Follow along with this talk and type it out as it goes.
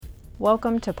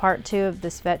Welcome to part 2 of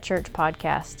this Vet Church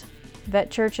podcast. Vet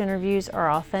Church interviews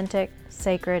are authentic,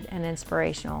 sacred, and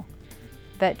inspirational.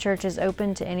 Vet Church is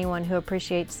open to anyone who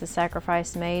appreciates the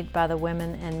sacrifice made by the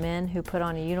women and men who put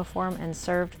on a uniform and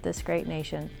served this great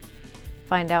nation.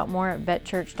 Find out more at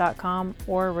vetchurch.com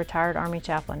or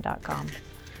retiredarmychaplain.com.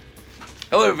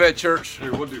 Hello, Vet Church.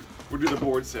 Here, we'll do the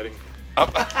board setting.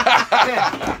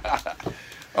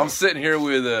 I'm sitting here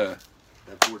with That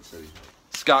board setting.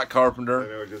 Scott I Carpenter,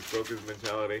 know, just focus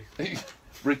mentality.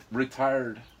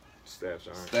 retired Staff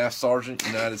sergeant. Staff Sergeant,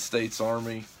 United States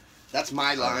Army. That's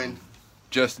my line.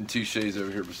 Justin Touche's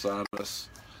over here beside us.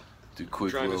 Do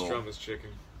quick Trying to little. strum this chicken.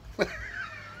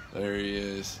 There he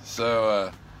is.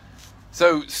 So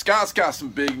Scott's got some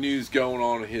big news going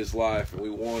on in his life, and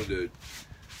we wanted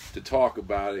to talk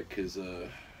about it because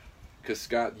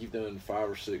Scott, you've done 5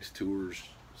 or 6 tours,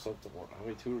 something. How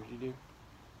many tours do you do?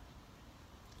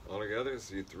 Altogether,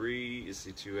 see 3, you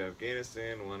see 2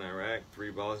 Afghanistan, 1 Iraq,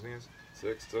 3 Bosnians,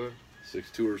 6 total.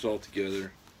 6 tours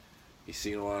altogether. He's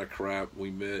seen a lot of crap.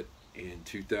 We met in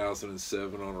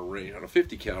 2007 on a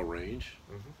 50 cal range,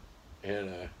 and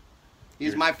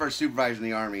He's my first supervisor in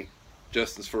the Army.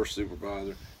 Justin's first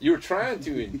supervisor. You were trying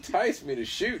to entice me to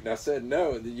shoot, and I said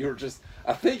no. And then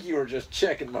I think you were just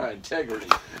checking my integrity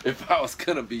if I was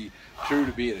going to be true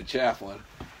to being a chaplain.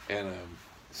 And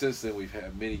since then, we've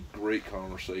had many great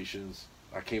conversations.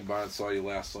 I came by and saw you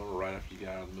last summer right after you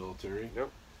got out of the military. Yep.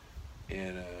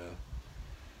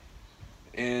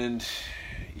 And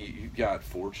you've got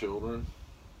 4 children,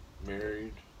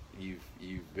 married. You've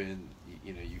been,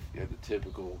 you've had the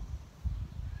typical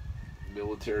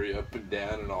military up and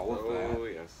down and all of that. Oh,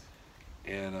 yes.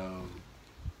 And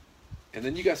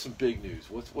then you got some big news.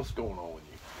 What's going on with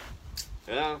you?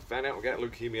 Yeah, found out we got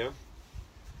leukemia.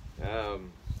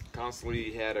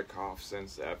 Constantly had a cough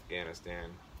since Afghanistan,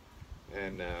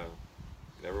 and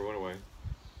never went away.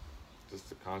 Just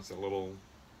a constant little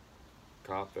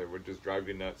cough that would just drive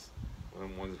you nuts. One of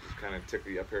them ones that just kind of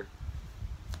tickle you up here.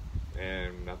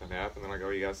 And nothing happened. Then I go,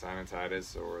 you got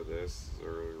sinusitis or this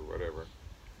or whatever.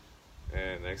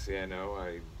 And next thing I know,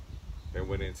 I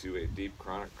went into a deep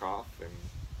chronic cough and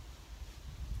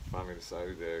finally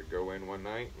decided to go in one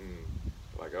night and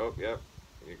like, oh, yep,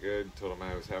 you're good. Told them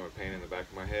I was having pain in the back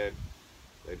of my head.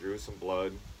 They drew some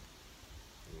blood,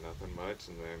 nothing much,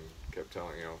 and then kept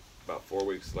telling, about 4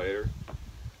 weeks later,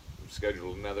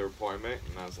 scheduled another appointment,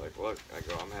 and I was like, look,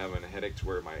 I'm having a headache to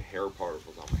where my hair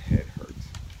particles on my head hurt.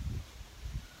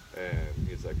 And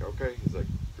he's like, okay. He's like,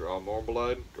 draw more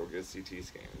blood, go get a CT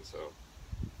scan. And so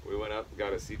we went up,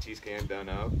 got a CT scan done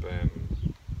up, and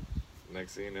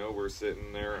next thing you know, we're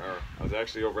sitting there. I was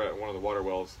actually over at one of the water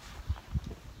wells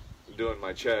doing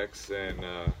my checks, and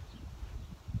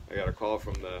I got a call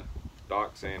from the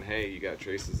doc saying, hey, you got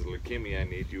traces of leukemia. I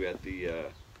need you at the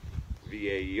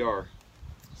VAER.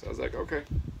 So I was like, okay.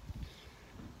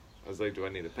 I was like, do I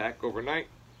need to pack overnight?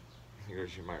 He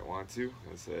goes, you might want to.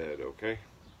 I said, okay.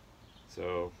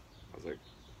 So I was like,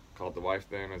 called the wife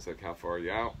then. I was like, how far are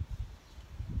you out?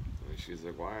 And she's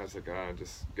like, why? I was like,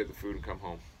 just get the food and come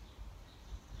home.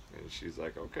 And she's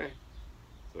like, okay.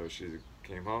 So she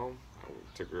came home. I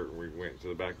took her. We went to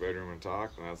the back bedroom and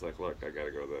talked. And I was like, look, I got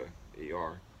to go to the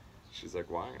ER. She's like,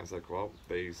 why? I was like, well,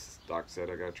 doc said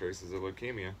I got traces of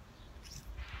leukemia.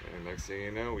 And next thing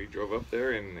you know, we drove up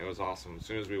there, and it was awesome. As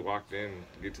soon as we walked in,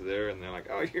 to get to there, and they're like,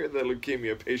 oh, you're the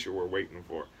leukemia patient we're waiting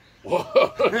for.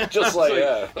 Whoa, just like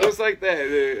that. It was like that.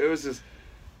 It was just,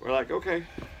 we're like, okay.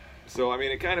 So, I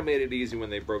mean, it kind of made it easy when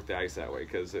they broke the ice that way,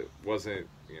 because it wasn't,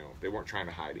 they weren't trying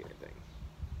to hide anything.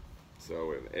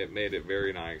 So it made it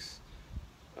very nice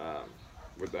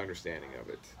with the understanding of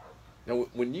it. Now,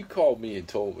 when you called me and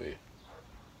told me,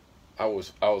 I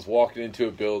was walking into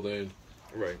a building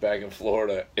back in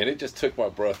Florida, and it just took my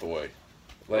breath away.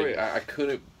 Like, I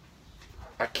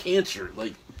cancer,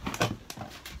 like,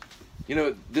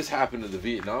 this happened to the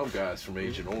Vietnam guys from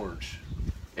Agent Orange,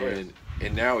 and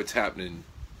now it's happening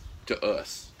to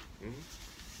us.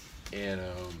 And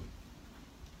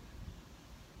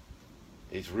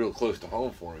it's real close to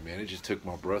home for me, man. It just took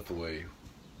my breath away.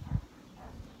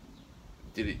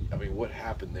 What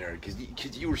happened there?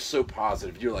 Because you were so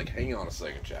positive. You're like, hang on a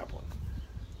second, chaplain.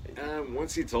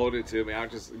 Once he told it to me, I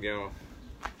just,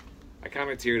 I kind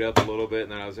of teared up a little bit,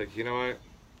 and then I was like, you know what?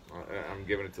 I'm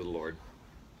giving it to the Lord.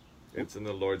 It's in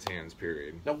the Lord's hands,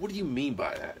 period. Now, what do you mean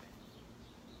by that?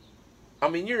 I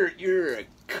mean, you're a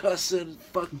cussing,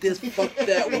 fuck this, fuck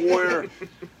that warrior.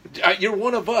 You're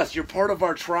one of us. You're part of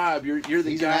our tribe. You're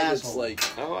the He's guy that's like,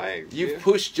 you've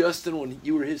pushed Justin when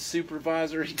you were his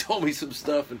supervisor. He told me some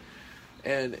stuff,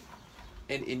 and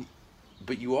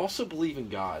but you also believe in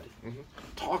God. Mm-hmm.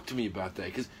 Talk to me about that,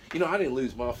 because I didn't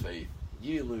lose my faith.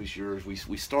 You didn't lose yours.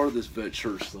 We started this vet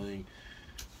church thing,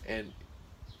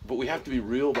 but we have to be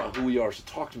real about who we are. So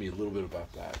talk to me a little bit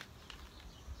about that.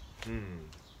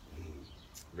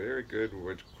 Very good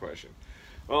question.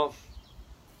 Well,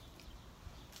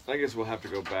 I guess we'll have to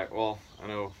go back. Well, I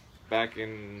know back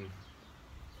in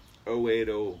 08,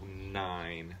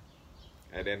 09,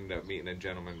 I'd ended up meeting a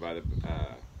gentleman by the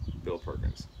Bill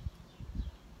Perkins.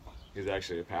 He's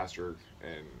actually a pastor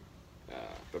and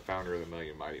the founder of the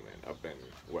Million Mighty Men up in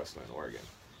Westland, Oregon.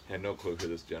 Had no clue who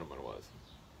this gentleman was,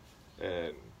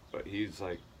 but he's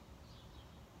like,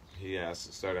 he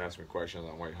started asking me questions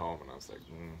on the way home, and I was like,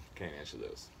 can't answer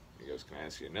this. He goes, can I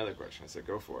ask you another question? I said,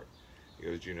 go for it. He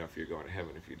goes, do you know if you're going to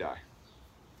heaven if you die?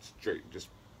 Straight, just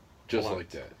like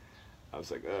that. I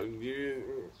was like, I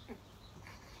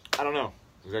don't know.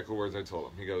 Exactly the words I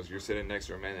told him. He goes, you're sitting next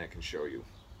to a man that can show you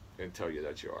and tell you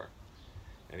that you are.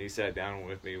 And he sat down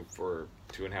with me for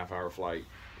a 2.5-hour flight,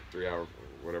 3-hour,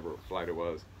 whatever flight it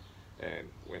was, and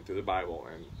went through the Bible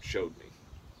and showed me.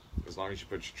 As long as you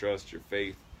put your trust, your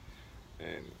faith,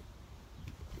 and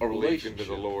belief into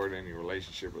the Lord and your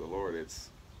relationship with the Lord, it's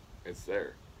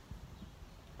there.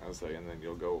 I was like, and then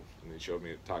you'll go, and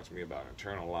he talked to me about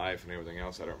eternal life and everything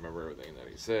else. I don't remember everything that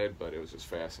he said, but it was just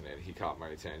fascinating. He caught my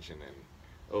attention and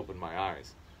opened my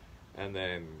eyes. And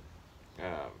then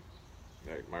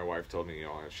my wife told me,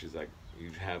 she's like, you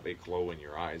have a glow in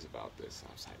your eyes about this.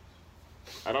 I was like,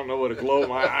 I don't know what a glow in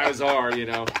my eyes are,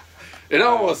 It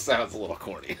almost sounds a little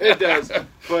corny. It does.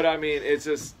 But, I mean, it's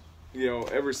just,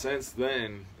 ever since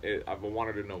then, I've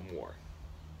wanted to know more.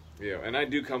 And I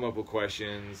do come up with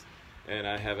questions, and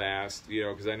I have asked,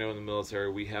 because I know in the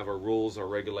military we have our rules, our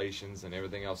regulations, and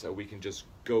everything else that we can just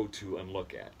go to and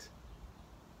look at.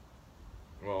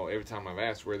 Well, every time I've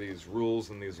asked where these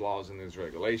rules and these laws and these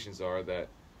regulations are that,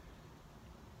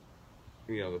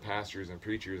 the pastors and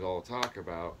preachers all talk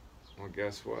about, well,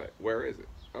 guess what? Where is it?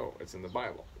 Oh, it's in the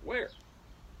Bible. Where?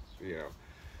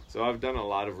 So I've done a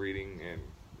lot of reading and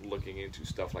looking into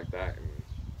stuff like that,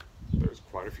 and there's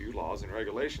quite a few laws and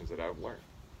regulations that I've learned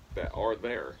that are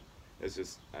there. It's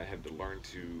just I had to learn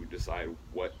to decide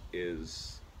what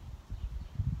is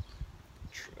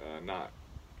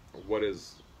what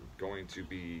is going to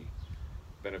be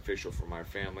beneficial for my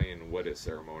family, and what is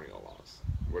ceremonial laws.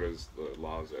 What is the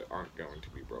laws that aren't going to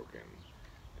be broken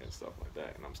and stuff like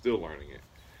that. And I'm still learning it.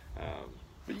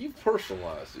 But you've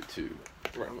personalized it too.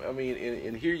 Right. I mean,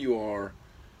 and here you are,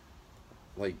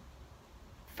 like,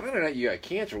 finding out you got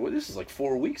cancer. Well, this is like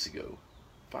 4 weeks ago.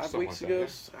 5 Something weeks like ago?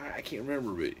 that, yeah. I can't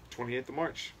remember, but 28th of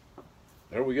March.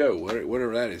 There we go.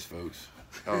 Whatever that is, folks.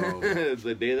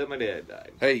 The day that my dad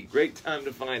died. Hey. Great time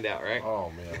to find out, right?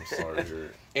 Oh, man, I'm sorry to hear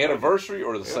it. Anniversary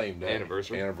or the same day?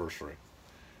 Anniversary.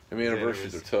 I mean,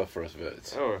 anniversaries are tough for us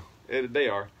vets. Oh, they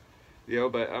are.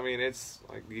 But, I mean, it's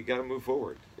like you got to move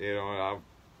forward. I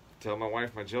tell my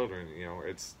wife, my children,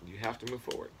 you have to move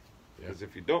forward. Because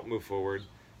if you don't move forward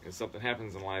and something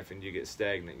happens in life and you get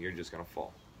stagnant, you're just going to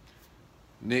fall.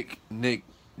 Nick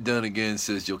Dunn again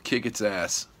says you'll kick its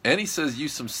ass. And he says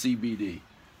use some CBD.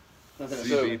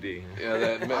 CBD. Yeah,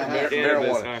 that Cannabis,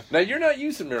 marijuana. huh? Now, you're not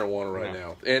using marijuana right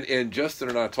No. now. And Justin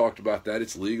and I talked about that.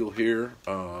 It's legal here.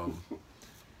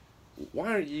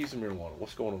 Why aren't you using marijuana?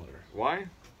 What's going on there? Why?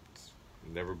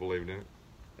 Never believed in it.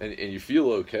 And you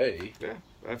feel okay. Yeah,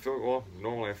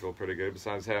 normally I feel pretty good,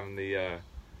 besides having the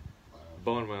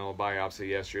bone marrow biopsy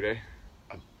yesterday.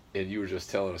 And you were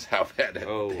just telling us how bad that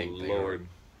Oh, thing Lord.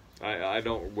 I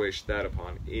don't wish that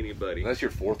upon anybody. That's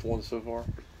your fourth one so far?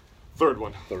 Third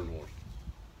one. Third one.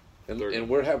 And, Third and one.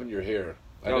 where happened your hair?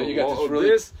 I know you got this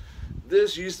really...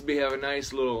 This used to have a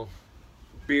nice little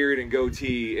beard and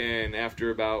goatee, and after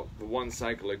about one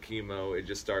cycle of chemo, it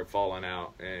just started falling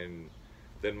out, and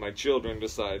then my children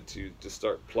decided to just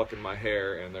start plucking my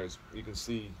hair, and you can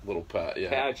see little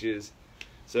patches.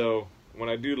 So when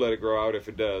I do let it grow out, if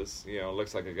it does, it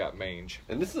looks like I got mange.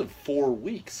 And this is 4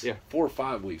 weeks. Yeah. 4 or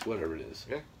 5 weeks, whatever it is.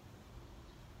 Yeah.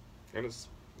 And it's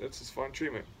just fun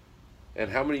treatment. And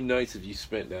how many nights have you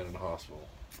spent down in the hospital?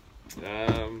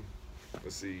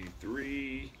 Let's see,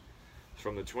 3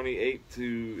 from the 28th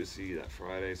to that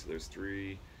Friday. So there's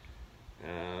 3,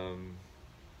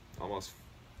 almost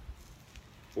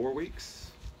 4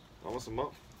 weeks, almost a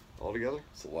month altogether.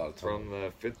 It's a lot of time. From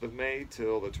the 5th of May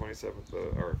till the 27th,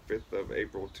 or 5th of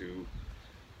April to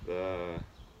the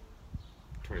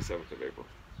 27th of April.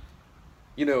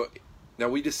 Now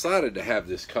we decided to have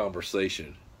this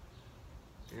conversation.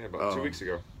 Yeah, about 2 weeks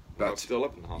ago. I'm still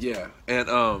up in the hospital. Yeah,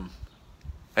 and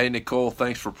hey Nicole,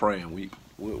 thanks for praying.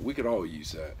 We could all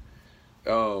use that.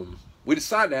 we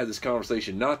decided to have this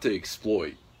conversation not to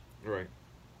exploit, Right.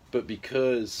 but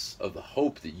because of the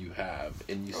hope that you have,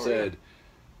 and you Oh, said,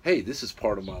 "Hey, this is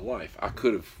part of my life. I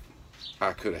could have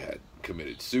had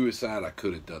committed suicide. I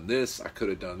could have done this. I could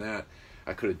have done that.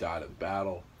 I could have died in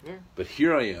battle. Yeah. But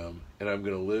here I am, and I'm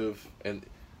going to live." And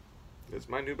It's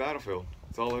my new battlefield.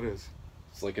 That's all it is.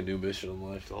 it's like a new mission in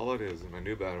life. That's all it is my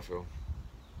new battlefield.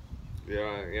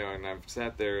 Yeah, and I've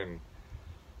sat there and,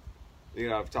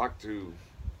 I've talked to,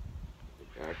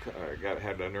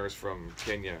 had a nurse from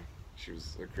Kenya. She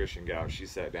was a Christian gal. She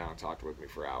sat down and talked with me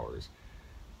for hours.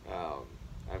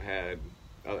 The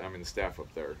staff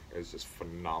up there is just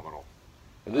phenomenal.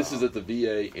 And this is at the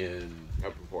VA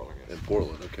Up in Portland, yes. in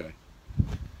Portland, okay.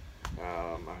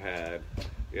 I had,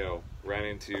 ran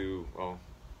into,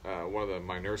 one of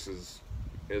my nurses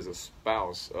is a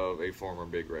spouse of a former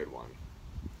Big Red One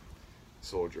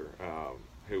soldier,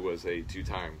 who was a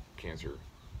 2-time cancer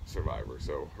survivor.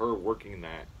 So her working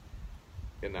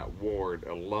in that ward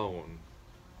alone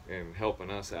and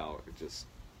helping us out, it just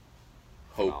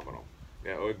Hope. phenomenal.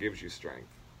 Yeah, it gives you strength.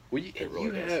 Well, It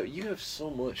really does. you have so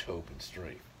much hope and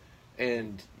strength,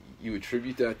 and you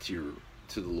attribute that to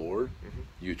the Lord. Mhm.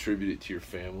 You attribute it to your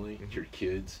family, to your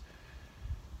kids.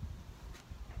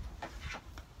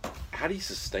 How do you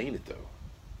sustain it though?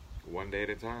 One day at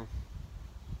a time.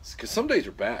 Because some days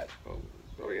are bad.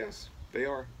 Oh yes, they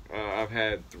are. I've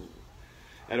had,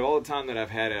 out of all the time that I've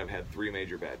had 3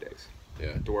 major bad days.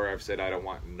 Yeah. To where I've said I don't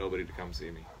want nobody to come see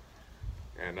me.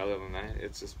 And other than that,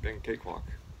 it's just been cakewalk.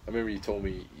 I remember you told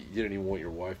me you didn't even want your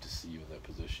wife to see you in that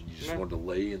position. You just No. wanted to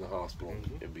lay in the hospital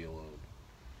Mhm. and be alone.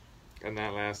 And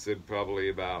that lasted probably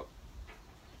about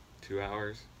 2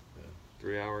 hours,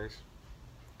 3 hours,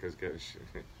 because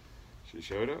she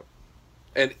showed up.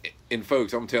 And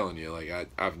folks, I'm telling you, like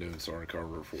I've known Sergeant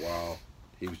Carpenter for a while.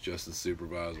 He was Justice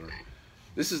Supervisor.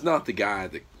 This is not the guy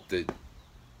that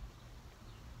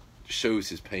shows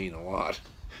his pain a lot.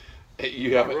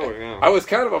 You have. Really, no. I was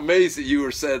kind of amazed that you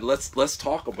were said let's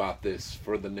talk about this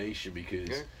for the nation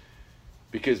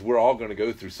because we're all going to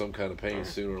go through some kind of pain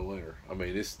sooner or later. I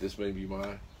mean, this may be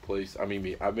my place. I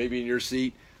mean, I may be in your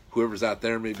seat. Whoever's out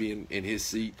there may be in his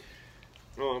seat.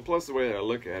 Well, and plus the way that I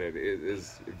look at it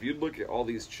is if you look at all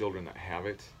these children that have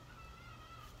it,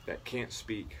 that can't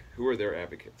speak, who are their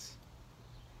advocates?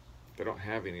 They don't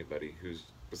have anybody who's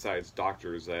besides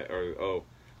doctors that are,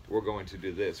 we're going to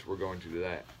do this, we're going to do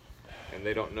that. And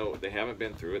they don't know, they haven't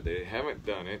been through it, they haven't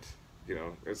done it.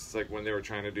 It's like when they were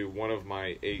trying to do one of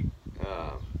my 8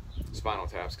 spinal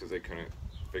taps because they couldn't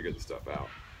figure the stuff out.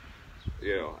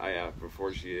 I asked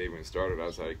before she even started, I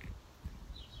was like,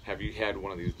 have you had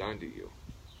one of these done to you?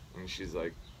 And she's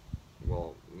like,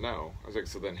 well, no. I was like,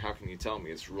 so then how can you tell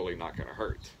me it's really not going to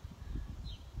hurt?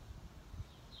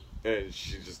 And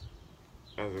she just,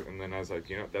 and then I was like,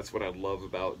 that's what I love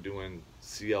about doing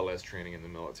CLS training in the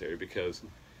military, because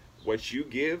what you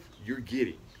give, you're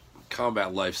getting.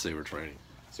 Combat lifesaver training.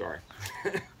 Sorry.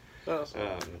 Oh,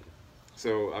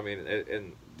 So, I mean,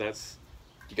 and that's,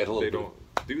 you got a little they bit.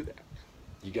 don't do that.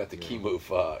 You got the chemo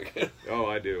fog. Oh,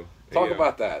 I do. Talk Yeah.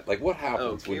 about that. Like, what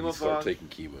happens when you chemo start fog? taking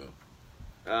chemo?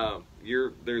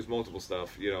 There's multiple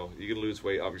stuff. You can lose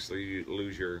weight. Obviously, you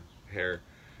lose your hair.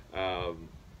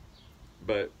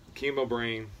 But chemo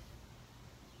brain,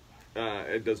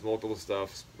 it does multiple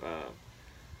stuff.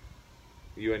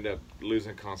 You end up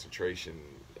losing concentration,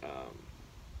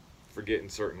 forgetting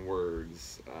certain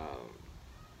words,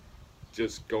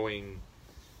 just going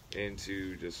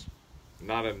into just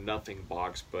not a nothing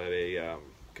box, but a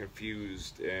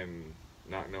confused and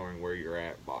not knowing where you're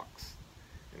at box,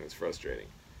 and it's frustrating.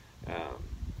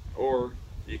 Or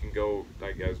you can go,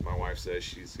 like as my wife says,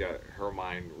 she's got her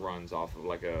mind runs off of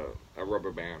like a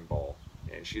rubber band ball,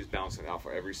 and she's bouncing off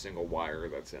of every single wire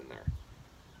that's in there,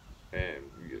 and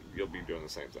you'll be doing the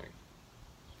same thing.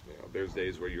 There's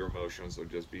days where your emotions will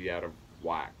just be out of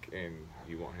whack, and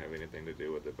you won't have anything to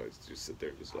do with it, but just sit there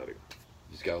and just let it.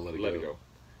 You just gotta let it go.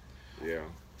 Yeah.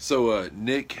 So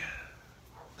Nick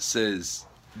says,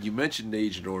 you mentioned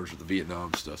Agent Orange with the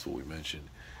Vietnam stuff. What we mentioned.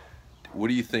 What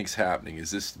do you think's happening?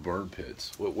 Is this burn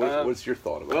pits? What's your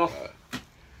thought about that?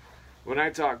 When I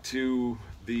talked to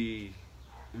the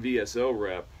VSO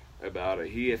rep about it,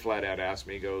 he flat out asked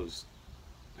me, he goes,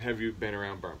 have you been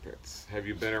around burn pits? Have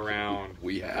you been around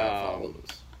We have all of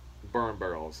us. burn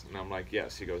barrels? And I'm like,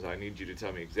 yes. He goes, I need you to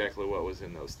tell me exactly what was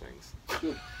in those things.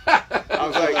 I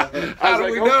was like, How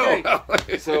do we know?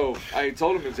 okay. So I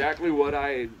told him exactly what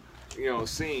I had,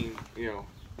 seen,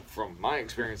 from my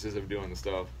experiences of doing the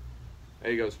stuff.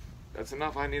 And he goes, that's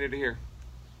enough I needed to hear.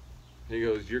 He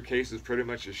goes, your case is pretty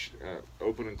much a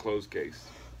open and closed case.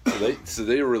 So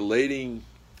they're relating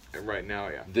right now,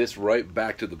 yeah. this right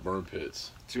back to the burn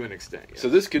pits. To an extent, yeah. So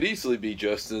this could easily be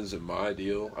Justin's and my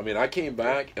deal. I mean, I came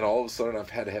back, and all of a sudden I've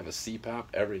had to have a CPAP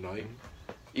every night.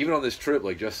 Even on this trip,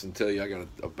 like Justin tell you, I got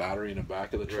a battery in the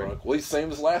back of the truck. Right. Well, he's the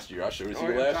same as last year. I showed it to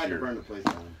you last year. To burn the place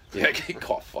down. Yeah, it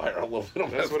caught fire a little bit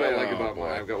on That's that what I thing. like about boy.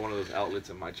 mine. I've got one of those outlets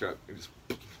in my truck. You just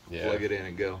Yeah. plug it in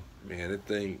and go. Man, that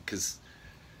thing, because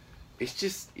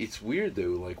it's weird,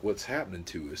 though, like, what's happening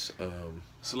to us.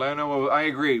 Salerno, I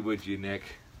agreed with you, Nick.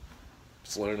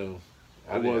 Salerno.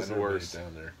 It was the worst.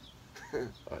 Down there.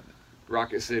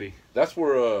 Rocket City. That's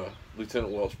where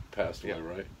Lieutenant Welch passed away, Yeah.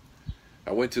 right?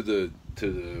 I went to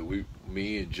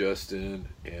me and Justin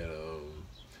and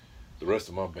the rest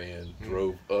of my band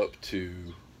drove up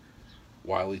to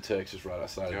Wiley, Texas, right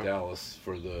outside of Dallas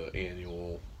for the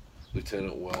annual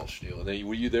Lieutenant Welch deal. And then,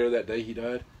 were you there that day he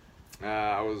died?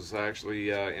 I was actually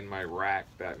in my rack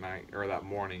that night or that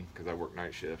morning because I worked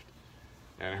night shift,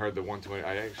 and I heard the 120.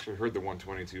 I actually heard the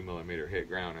 122 millimeter hit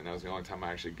ground, and that was the only time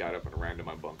I actually got up and ran to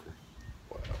my bunker.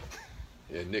 Wow.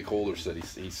 Yeah, Nick Holder said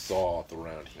he saw the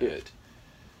round hit.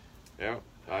 Yeah,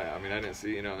 I mean, I didn't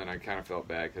see, and then I kind of felt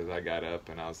bad because I got up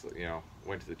and I was,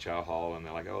 went to the chow hall, and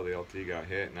they're like, oh, the LT got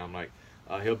hit, and I'm like,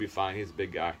 he'll be fine. He's a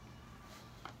big guy.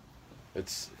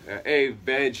 It's hey,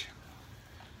 Veg.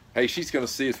 Hey, she's gonna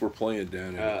see us. We're playing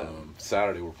down in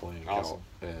Saturday. We're playing Awesome.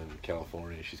 in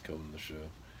California. She's coming to the show.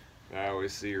 I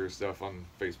always see her stuff on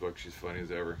Facebook. She's funny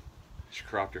as ever. She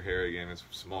cropped her hair again. It's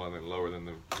smaller and lower than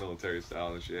the military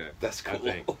style and shit. That's cool. I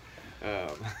think.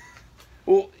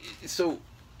 Well, so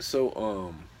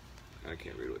I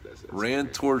can't read what that says. ran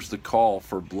towards the call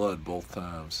for blood both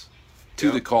times. To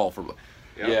Yep. the call for blood.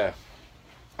 Yep. Yeah.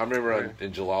 I remember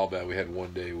in Jalalabad we had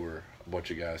one day where a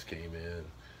bunch of guys came in,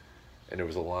 and there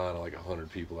was a line of like 100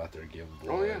 people out there giving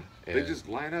blood. Oh yeah, they And just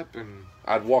line up and.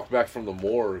 I'd walked back from the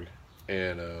morgue,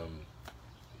 and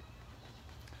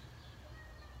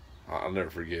I'll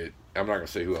never forget. I'm not gonna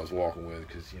say who I was walking with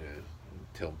because I'm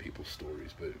telling people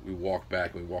stories. But we walked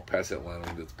back and we walked past that line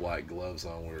with those black gloves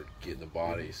on. We're getting the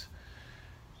bodies,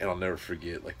 and I'll never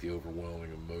forget like the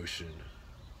overwhelming emotion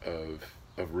of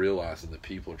realizing that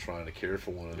people are trying to care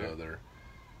for one another,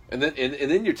 and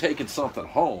then you're taking something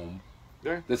home.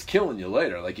 Yeah. That's killing you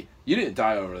later. Like, you didn't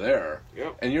die over there.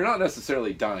 Yep. And you're not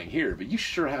necessarily dying here, but you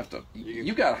sure have to.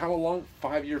 You got how long?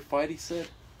 5-year fight, he said?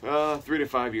 3 to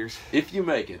 5 years. If you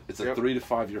make it, it's a Yep. 3 to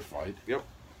 5 year fight. Yep.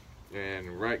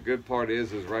 And good part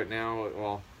is right now,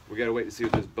 well, we got to wait to see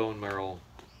what this bone marrow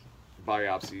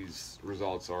biopsies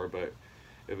results are, but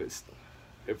if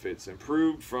it's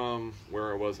improved from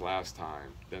where it was last time,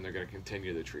 then they're going to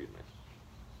continue the treatment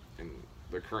and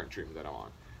the current treatment that I'm on.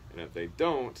 And if they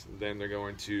don't, then they're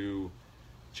going to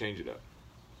change it up.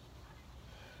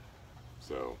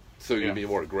 So you're going to be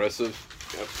more aggressive?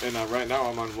 Yep. And right now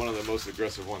I'm on one of the most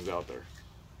aggressive ones out there.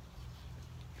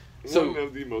 So, one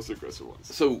of the most aggressive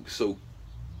ones. So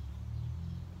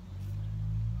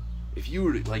if you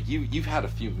were to, like, you've had a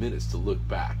few minutes to look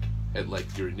back at,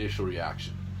 like, your initial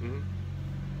reaction. Mm-hmm.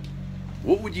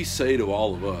 What would you say to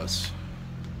all of us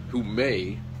who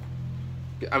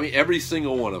every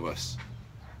single one of us,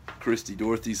 Christy,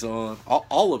 Dorothy's on,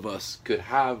 all of us could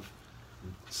have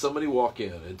somebody walk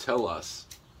in and tell us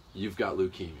you've got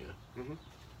leukemia. Mm-hmm.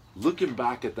 Looking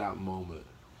back at that moment,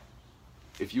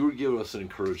 if you were giving us an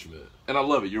encouragement, and I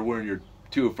love it, you're wearing your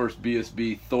 201st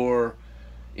BSB Thor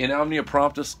in Omnia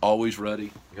Promptus, always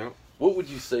ready. Yep. What would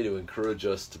you say to encourage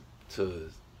us to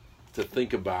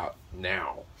think about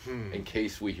now in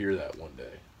case we hear that one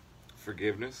day?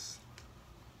 Forgiveness,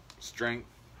 strength,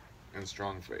 and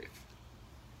strong faith.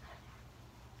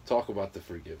 Talk about the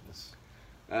forgiveness.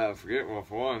 Well,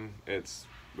 for one, it's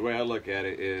the way I look at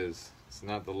it is it's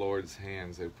not the Lord's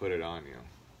hands that put it on you.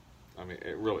 I mean,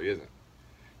 it really isn't.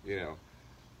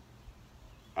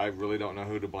 I really don't know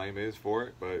who to blame is for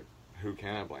it, but who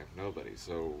can I blame? Nobody.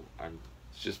 So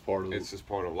It's just part of just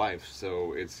part of life.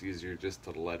 So it's easier just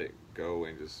to let it go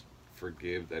and just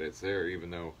forgive that it's there,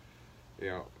 even though,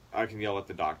 I can yell at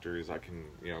the doctors, I can,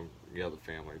 yell at the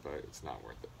family, but it's not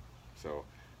worth it. So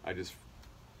I just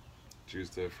choose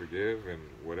to forgive, and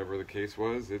whatever the case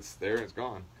was, it's there, it's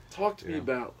gone. Talk to me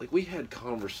about, like, we had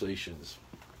conversations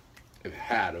I've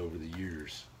had over the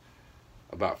years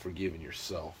about forgiving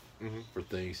yourself for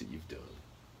things that you've done.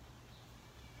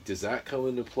 Does that come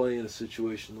into play in a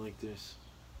situation like this?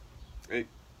 It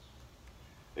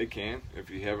can, if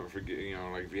you haven't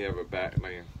like if you have a bad,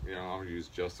 I'll use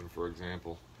Justin for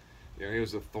example. He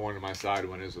was a thorn in my side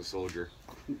when he was a soldier.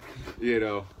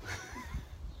 Never.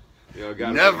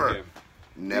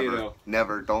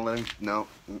 Never. Don't let him. No.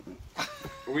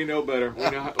 We know better. We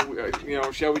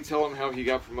know. Shall we tell him how he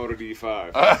got promoted to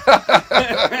E5?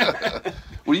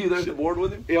 Were you there at the board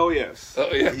with him? Oh, yes. Oh,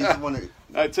 yeah. He's the one that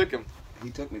I took him. he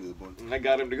took me to the board. And I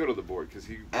got him to go to the board because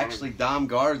he Actually, Dom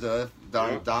Garza,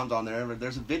 Yeah. Dom's on there.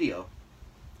 There's a video.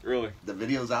 Really? The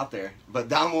video's out there, but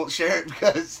Dom won't share it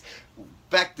because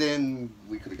back then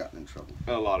we could have gotten in trouble.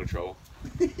 A lot of trouble.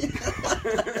 I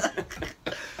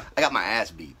got my ass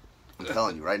beat. I'm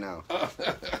telling you right now.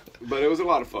 But it was a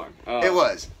lot of fun. It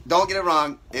was. Don't get it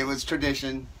wrong. It was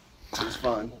tradition. It was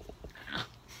fun.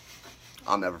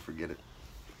 I'll never forget it.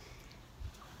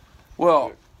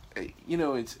 Well, you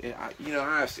know,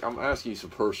 I'm asking you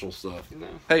some personal stuff. No.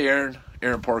 Hey,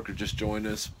 Aaron Parker just joined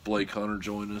us. Blake Hunter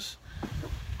joined us.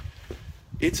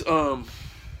 It's and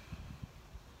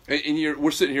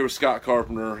we're sitting here with Scott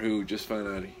Carpenter, who just found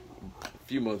out a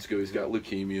few months ago he's got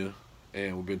leukemia,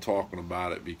 and we've been talking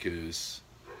about it because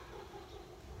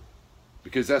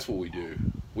that's what we do.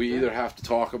 We either have to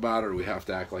talk about it or we have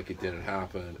to act like it didn't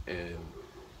happen. And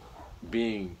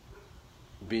being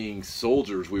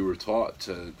soldiers, we were taught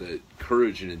that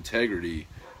courage and integrity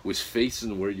was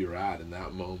facing where you're at in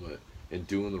that moment and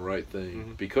doing the right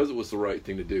thing because it was the right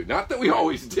thing to do. Not that we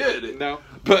always did it. No.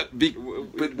 But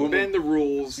when bend the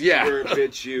rules where it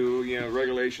fits you. You know,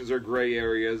 regulations are gray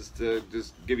areas to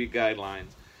just give you guidelines.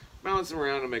 Balance them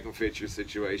around and make them fit your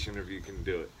situation if you can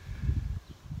do it.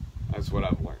 That's what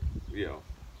I've learned. You know,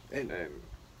 and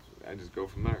I just go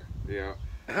from there. You know.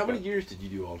 How many years did you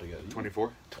do altogether?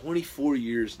 24. 24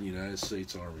 years in the United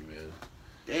States Army, man.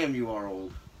 Damn, you are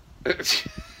old.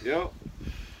 Yep.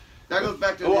 That goes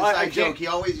back to the inside joke. He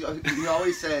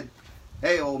always said,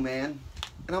 "Hey, old man,"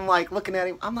 and I'm like looking at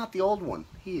him. I'm not the old one.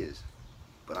 He is,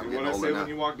 but I'm getting What I older say now. when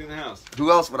you walked in the house.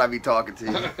 Who else would I be talking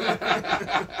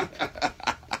to?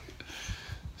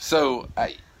 So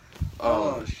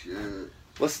Oh shit.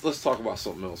 let's talk about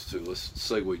something else too. Let's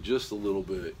segue just a little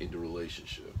bit into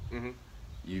relationship. Mm-hmm.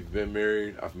 You've been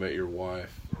married. I've met your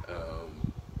wife.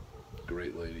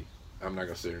 Great lady. I'm not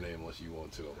gonna say her name unless you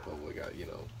want to in public. I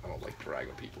don't like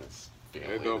dragging people's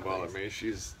family. It don't bother me.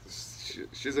 She's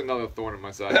another thorn in my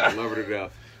side. I love her to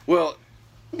death. Well,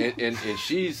 and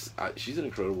she's an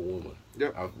incredible woman.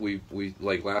 Yep. We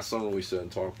like last summer we sat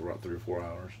and talked for about 3 or 4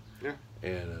 hours. Yeah.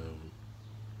 And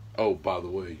oh, by the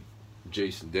way,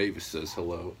 Jason Davis says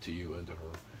hello to you and to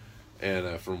her.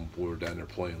 And from we were down there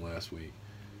playing last week.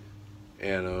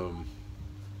 And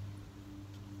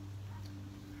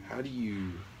how do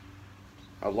you?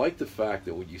 I like the fact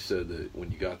that when you said that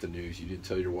when you got the news, you didn't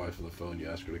tell your wife on the phone. You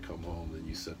asked her to come home, then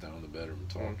you sat down in the bedroom and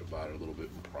talked about it a little bit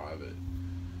in private.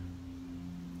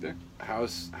 Yeah. How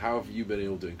have you been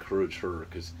able to encourage her?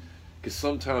 Because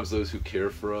sometimes those who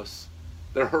care for us,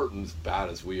 they're hurting as bad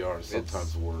as we are,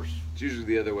 sometimes worse. It's usually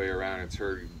the other way around. It's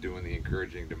her doing the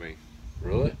encouraging to me.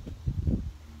 Really?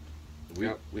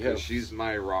 We have. She's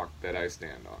my rock that I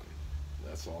stand on.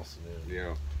 That's awesome, man. You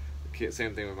know,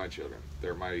 same thing with my children.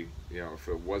 They're my. You know, if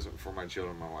it wasn't for my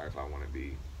children, my wife, I wouldn't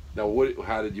be. Now,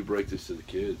 how did you break this to the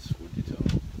kids? What did you tell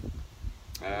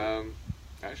them?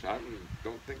 Actually, I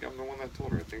don't think I'm the one that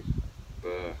told her. I think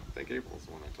April's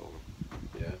the one that told them.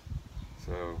 Yeah.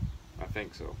 So I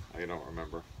think so. I don't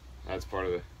remember. That's part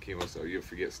of the chemo, so you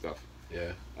forget stuff.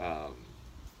 Yeah.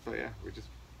 But yeah, we just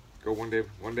go one day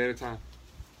at a time,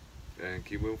 and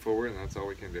keep moving forward, and that's all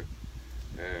we can do.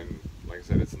 And like I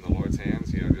said, it's in the Lord's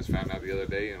hands. You know, just found out the other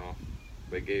day. You know,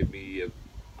 they gave me a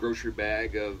grocery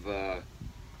bag of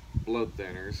blood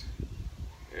thinners,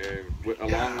 and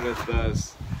along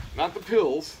with not the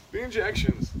pills, the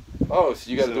injections. Oh,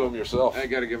 so you got to do them yourself. I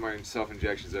got to give myself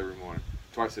injections every morning,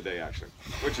 twice a day actually,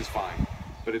 which is fine,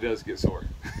 but it does get sore.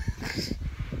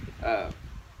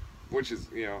 Which is,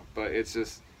 you know, but it's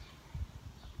just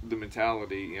the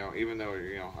mentality, you know, even though,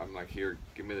 you know, I'm like, here,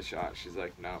 give me the shot. She's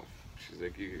like, no. She's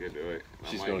like, you can do it. And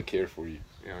She's like, going to care for you.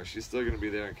 You know, she's still going to be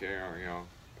there and care, you know,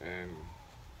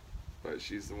 but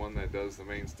she's the one that does the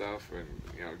main stuff and,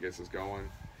 you know, gets us going.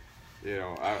 You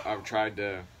know, I've tried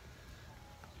to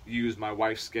use my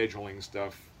wife's scheduling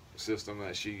system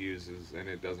that she uses, and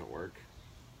it doesn't work.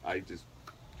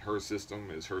 Her system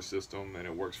is her system, and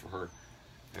it works for her,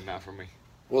 and not for me.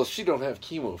 Well, she don't have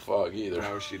chemo fog either.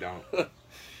 No, she don't. She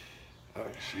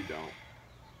don't.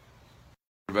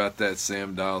 About that,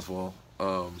 Sam Doswell.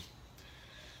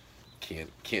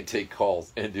 Can't take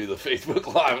calls and do the Facebook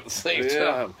Live at the same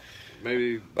time.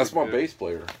 Maybe that's my bass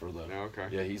player for the. Oh, okay.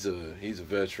 Yeah, he's a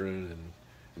veteran, and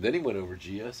then he went over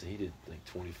GS, and he did like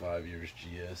 25 years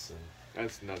GS, and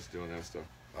that's nuts doing that stuff.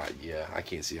 I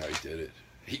can't see how he did it.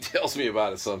 He tells me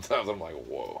about it sometimes. I'm like,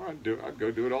 whoa. I'd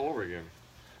go do it all over again.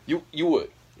 You would.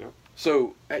 Yeah.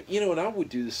 So you know, and I would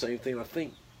do the same thing. I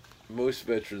think most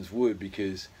veterans would,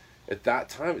 because at that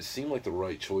time it seemed like the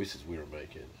right choices we were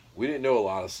making. We didn't know a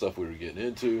lot of stuff we were getting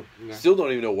into. No. Still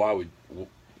don't even know why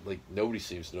nobody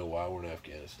seems to know why we're in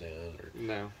Afghanistan.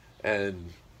 No.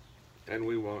 And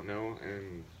we won't know.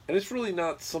 And it's really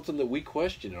not something that we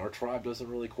question. Our tribe doesn't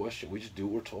really question. We just do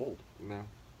what we're told. No.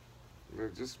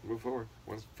 Just move forward.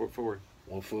 1 foot forward.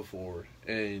 1 foot forward.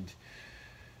 And,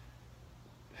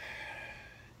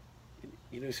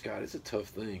 Scott, it's a tough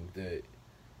thing that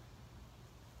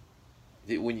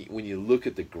when you look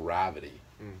at the gravity,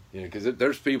 because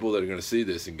there's people that are going to see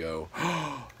this and go,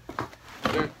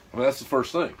 Yeah. I mean, that's the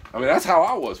first thing. I mean, that's how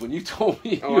I was when you told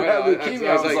me you had leukemia.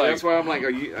 I was like, that's why I'm like,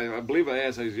 I believe I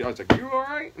asked. I was like, you all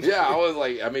right? Yeah, I was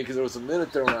like, I mean, because there was a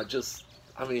minute there when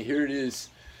here it is.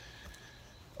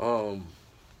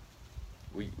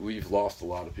 We've lost a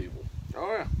lot a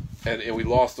Oh yeah. And we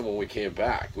lost them when we came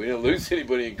back. We didn't lose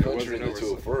anybody in country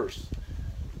until it first.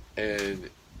 And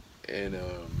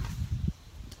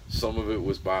some of it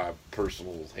was by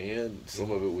personal hand. Some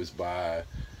of it was by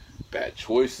bad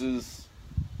choices.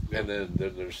 And then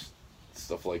there's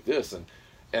stuff like this. And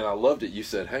I loved it. You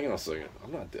said, hang on a second,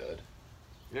 I'm not dead.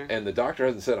 Yeah. And the doctor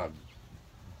hasn't said I'm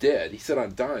dead. He said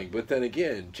I'm dying. But then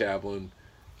again, Chaplain,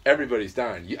 everybody's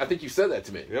dying. I think you said that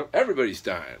to me. Yep. Everybody's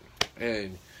dying.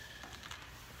 And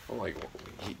I'm like,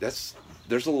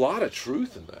 there's a lot of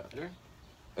truth in that. Yeah.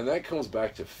 And that comes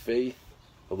back to faith,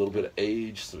 a little bit of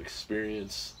age, some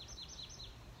experience.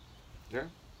 Yeah.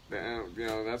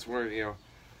 That's where,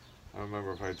 I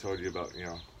remember if I told you about,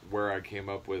 where I came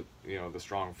up with, the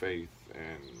strong faith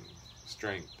and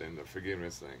strength and the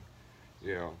forgiveness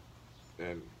thing,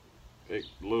 and it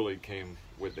literally came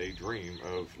with a dream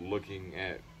of looking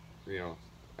at,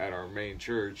 at our main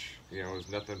church, it was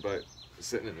nothing but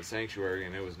sitting in the sanctuary,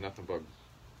 and it was nothing but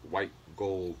white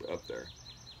gold up there,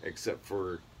 except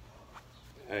for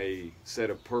a set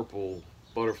of purple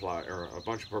butterfly, or a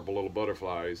bunch of purple little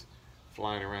butterflies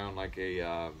flying around like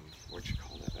a, what you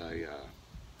call it,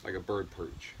 like a bird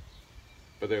perch.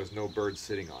 But there was no bird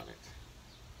sitting on it.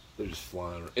 They're just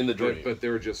flying in the dream. But they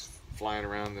were just flying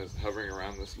around this, hovering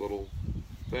around this little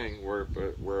thing where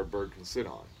a bird can sit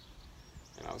on.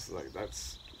 And I was like,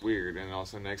 that's weird. And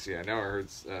also next thing I know, I heard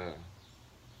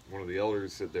one of the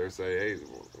elders sit there and say, hey,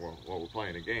 we're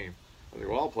playing a game. I was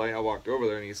like, well, I'll play. I walked over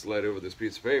there, and he slid over this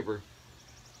piece of paper,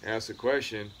 asked a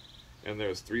question, and there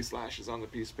was 3 slashes on the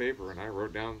piece of paper, and I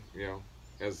wrote down,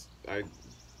 as I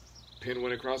pen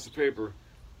went across the paper,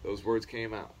 those words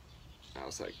came out. I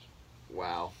was like,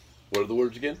 wow. What are the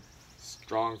words again?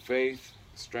 Strong faith,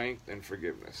 strength, and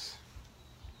forgiveness.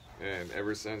 And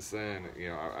ever since then,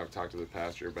 I've talked to the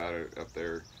pastor about it up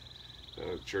there,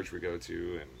 the church we go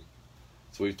to, and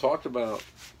so we've talked about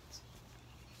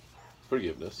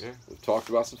forgiveness. Yeah. We've talked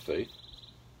about some faith.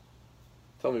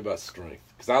 Tell me about strength,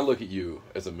 because I look at you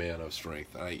as a man of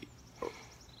strength.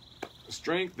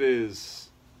 Strength is,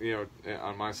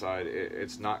 on my side,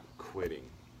 it's not quitting.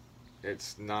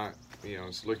 It's not,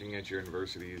 it's looking at your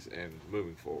adversities and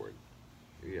moving forward.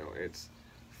 It's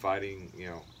fighting,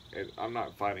 I'm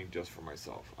not fighting just for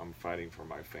myself. I'm fighting for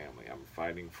my family. I'm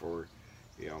fighting for,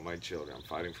 my children. I'm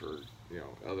fighting for,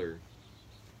 other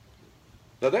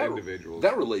individuals.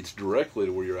 That relates directly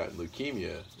to where you're at in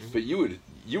leukemia. Mm-hmm. But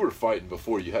you were fighting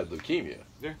before you had leukemia.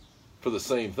 Yeah. For the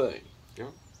same thing. Yeah.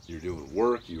 You're doing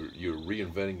work. You're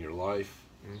reinventing your life.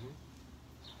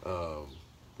 Mm-hmm.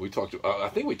 We talked. I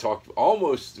think we talked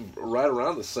almost right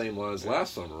around the same lines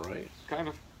last summer, right? Kind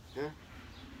of. Yeah.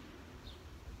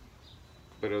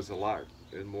 But it was a lot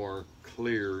more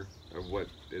clear of what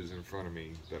is in front of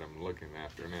me that I'm looking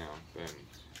after now than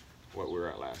what we were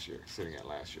at last year, sitting at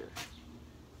last year.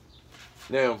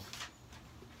 Now,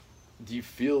 do you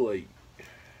feel like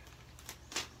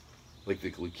the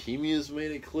leukemia has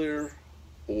made it clear,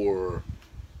 or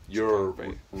your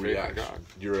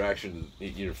reaction,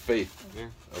 your faith? Yeah.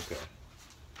 Okay.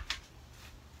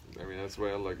 I mean, that's the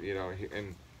way I look,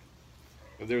 and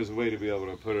if there's a way to be able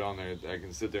to put it on there, I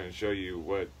can sit there and show you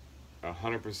what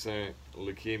 100%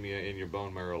 leukemia in your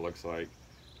bone marrow looks like,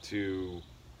 to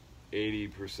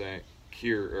 80%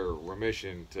 cure or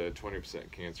remission to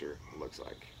 20% cancer looks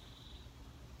like.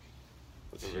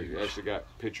 You actually got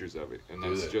pictures of it, and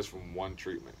that's just from one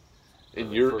treatment.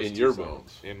 In your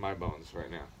bones. In my bones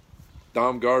right now.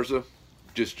 Dom Garza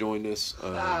just joined us.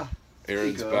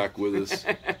 Aaron's back with us.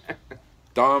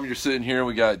 Dom, you're sitting here.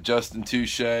 We got Justin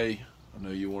Touche. I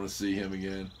know you want to see him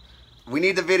again. We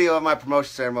need the video of my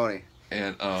promotion ceremony.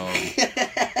 And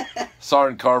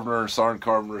Sergeant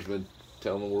Carpenter's been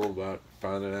telling the world about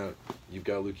finding out you've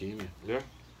got leukemia. Yeah.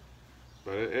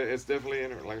 But it's definitely,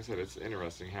 like I said, it's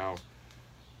interesting how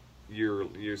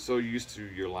you're so used to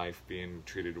your life being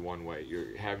treated one way.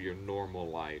 You have your normal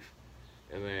life,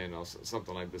 And then also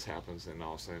something like this happens, and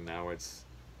all of a sudden now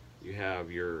you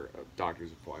have your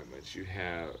doctor's appointments. You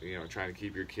have, trying to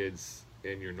keep your kids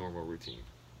in your normal routine.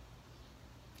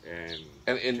 And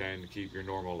trying to keep your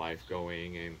normal life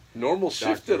going. And normal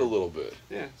shifted a little bit.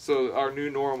 Yeah. So our new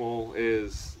normal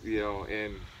is,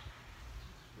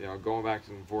 going back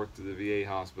and forth to the VA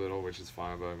hospital, which is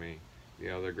fine by me.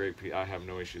 They're great people. I have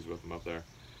no issues with them up there.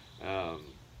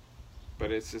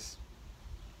 But it's just,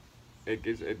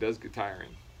 it does get tiring.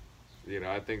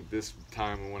 I think this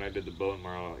time when I did the bone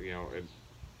marrow,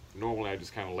 normally I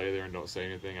just kind of lay there and don't say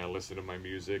anything. I listen to my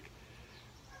music,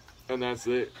 and that's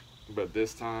it. But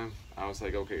this time, I was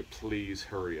like, okay, please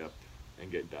hurry up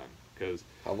and get done. Because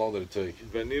how long did it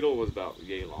take? The needle was about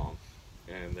yay long,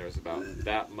 and there's about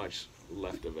that much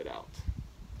left of it out.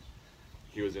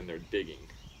 He was in there digging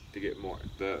to get more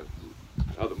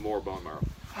bone marrow.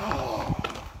 Oh,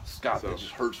 Scott, that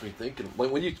just hurts me thinking.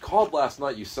 Like when you called last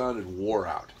night, you sounded wore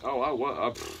out. Oh, I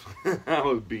was. I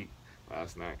was beat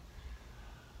last night.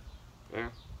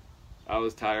 Yeah, I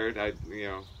was tired. I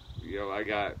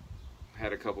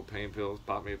had a couple pain pills.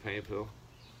 Popped me a pain pill.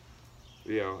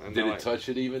 And did it touch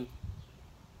it even?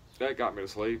 That got me to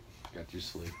sleep. Got you to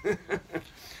sleep.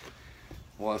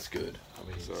 Well, that's good.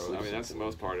 That's the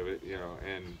most part of it.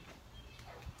 And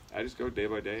I just go day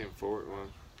by day and forward. Well,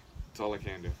 that's all I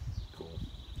can do. Cool.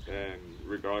 And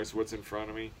regardless of what's in front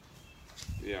of me,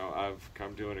 I've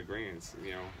come to an agreement,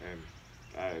 and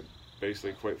I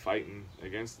basically quit fighting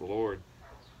against the Lord,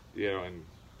 and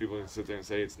people can sit there and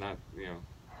say it's not,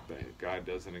 that God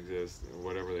doesn't exist, or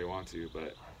whatever they want to,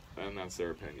 and that's their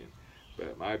opinion.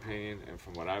 But my opinion, and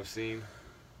from what I've seen,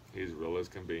 he's real as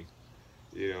can be.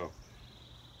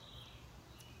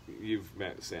 You've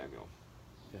met Samuel.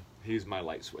 Yeah. He's my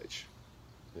light switch.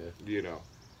 Yeah.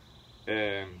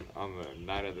 And on the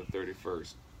night of the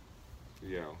 31st,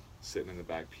 sitting in the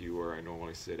back pew where I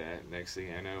normally sit at, next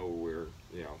thing I know,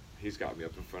 he's got me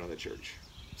up in front of the church,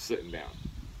 sitting down.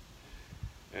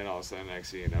 And all of a sudden,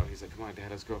 next thing you know, he's like, come on, Dad,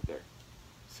 let's go up there.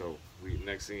 So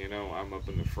next thing you know, I'm up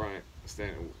in the front,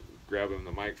 grabbing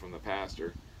the mic from the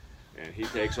pastor, and he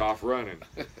takes off running.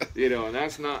 And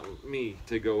that's not me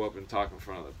to go up and talk in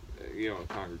front of the, a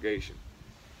congregation.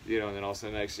 And then all of a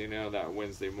sudden, next thing you know, that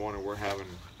Wednesday morning, we're having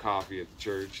coffee at the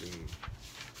church, and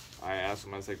I asked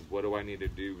him, I was like, what do I need to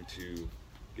do to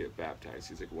get baptized?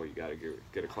 He's like, well, you got to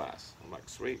get a class. I'm like,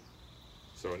 sweet.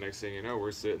 So next thing you know,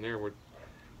 we're sitting there,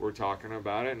 we're talking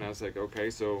about it, and I was like, okay,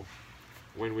 so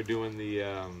when we doing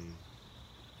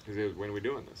when are we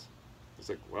doing this? It's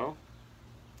like, well,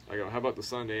 I go, how about the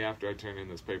Sunday after I turn in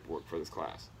this paperwork for this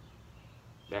class?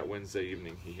 That Wednesday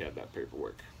evening, he had that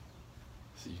paperwork.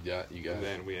 So you got. And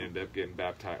then we ended up getting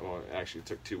baptized. Well, actually, it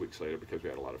took 2 weeks later because we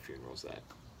had a lot of funerals that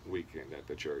weekend at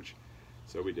the church.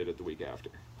 So we did it the week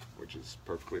after, which is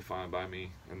perfectly fine by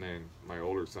me. And then my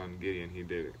older son, Gideon, he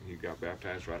did it. He got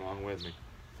baptized right along with me.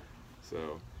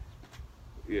 So,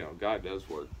 God does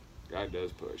work. God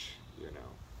does push,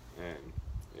 and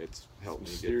it's helped me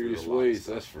get through mysterious a lot ways, of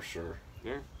stuff. that's for sure.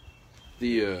 Yeah.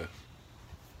 The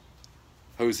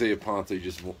Jose Aponte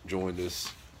just joined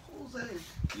us. Jose.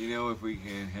 If we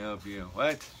can help you.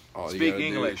 What? Speak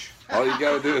English. All you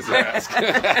gotta do is ask.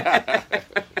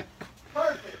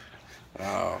 Perfect.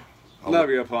 Oh, Love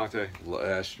you, Aponte.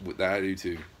 I do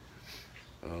too.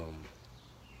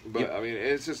 But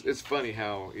it's funny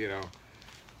how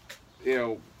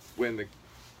when the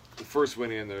first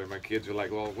went in there, my kids were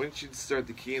like, well, once you start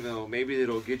the chemo, maybe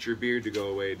it'll get your beard to go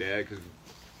away, Dad, because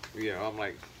I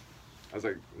was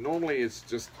like, normally it's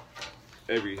just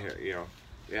every hair,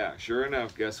 yeah, sure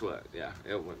enough, guess what? Yeah,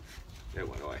 it went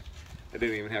away. I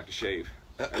didn't even have to shave.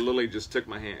 I literally just took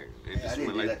my hand and I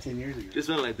didn't do that 10 years ago. just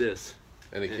went like this,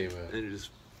 and it came out, and it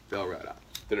just fell right out.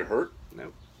 Did it hurt?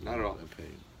 Nope, not at all. No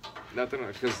pain. Nothing,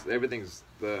 because everything's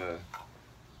the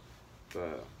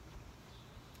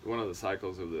one of the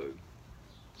cycles of the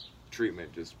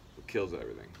treatment just kills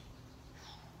everything.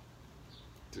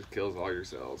 Just kills all your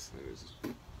cells, and it just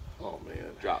Oh man,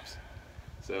 drops.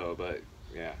 So, but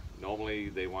yeah, normally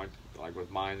they want, like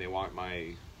with mine, they want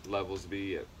my levels to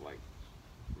be at like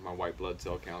my white blood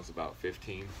cell count's about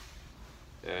 15,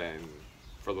 and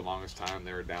for the longest time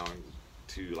they were down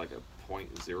to like a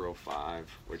 0.05,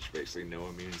 which basically no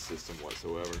immune system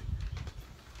whatsoever.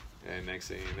 And next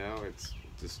thing you know, it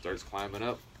just starts climbing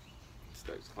up. It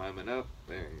starts climbing up,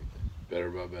 and better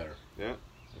by better. yeah,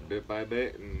 bit by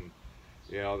bit, and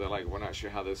they're like, we're not sure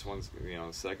how this one's, the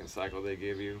second cycle they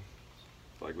give you,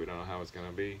 like we don't know how it's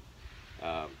gonna be.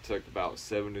 Took about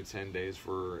 7 to 10 days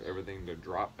for everything to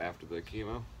drop after the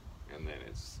chemo, and then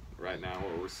it's right now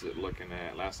what we're looking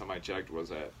at. Last time I checked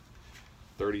was at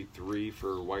 33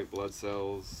 for white blood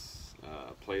cells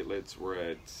Platelets were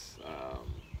at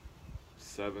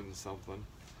 7 something.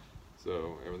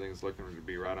 So everything's looking to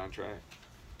be right on track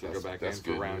to go back in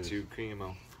for round 2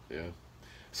 chemo. Yeah.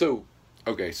 So,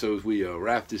 okay, so as we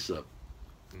wrap this up,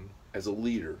 as a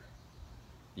leader,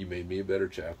 you made me a better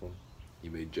chaplain.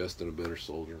 You made Justin a better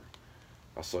soldier.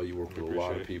 I saw you work with a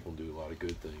lot of people and do a lot of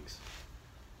good things.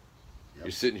 Yep.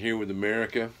 You're sitting here with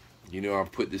America. You know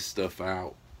I've put this stuff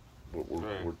out.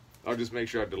 I'll just make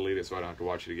sure I delete it so I don't have to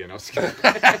watch it again. I was kidding.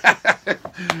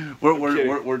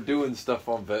 we're doing stuff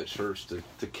on Vet Church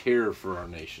to care for our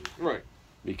nation. Right.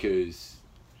 Because,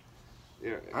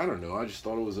 I don't know, I just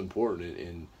thought it was important.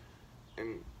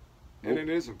 And it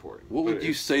is important. What would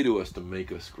you say to us to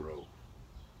make us grow?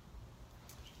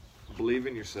 Believe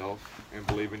in yourself and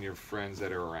believe in your friends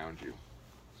that are around you.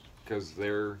 Because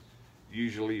they're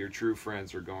usually your true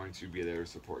friends are going to be there to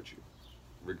support you,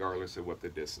 regardless of what the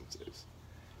distance is.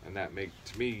 And that makes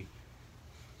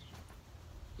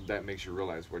you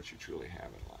realize what you truly have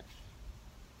in life.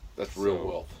 That's real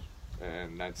wealth.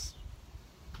 And that's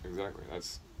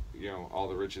all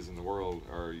the riches in the world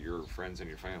are your friends and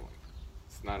your family.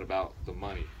 It's not about the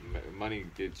money. Money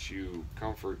gets you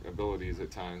comfort, abilities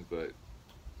at times, but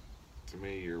to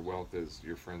me, your wealth is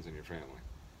your friends and your family.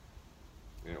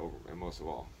 And most of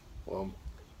all. Well,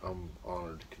 I'm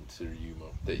honored to consider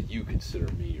that you consider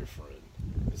me your friend.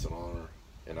 It's an honor,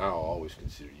 and I'll always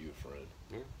consider you a friend.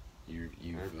 Yeah.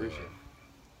 I appreciate it.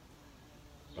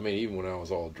 I mean, even when I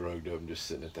was all drugged up and just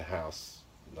sitting at the house,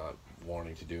 not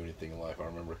wanting to do anything in life, I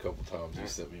remember a couple times you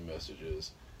sent me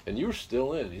messages, and you were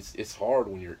still in. It's hard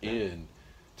when you're in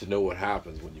to know what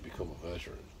happens when you become a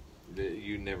veteran.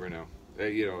 You never know,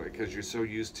 because you're so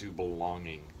used to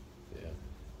belonging. Yeah.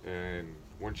 And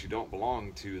once you don't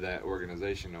belong to that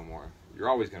organization no more, you're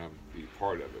always going to be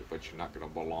part of it, but you're not going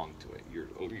to belong to it.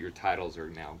 Your titles are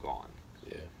now gone.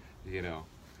 Yeah.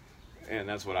 And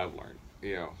that's what I've learned.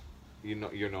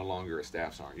 You're no longer a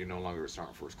staff sergeant. You're no longer a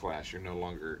sergeant first class. You're no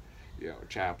longer, a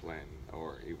chaplain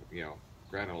or,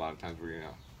 granted a lot of times we're,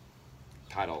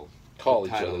 title. Call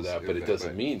each other that, but it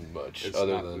doesn't mean much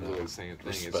other than really the same thing.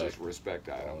 Respect. It's just respect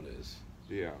item. All it is.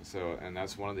 Yeah, so, and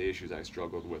that's one of the issues I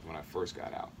struggled with when I first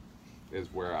got out, is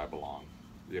where I belong.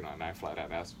 And I flat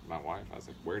out asked my wife, I was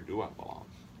like, where do I belong?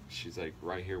 She's like,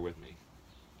 right here with me.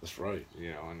 That's right.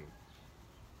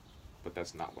 But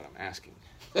that's not what I'm asking.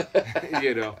 But,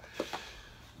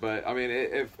 I mean,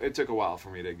 it took a while for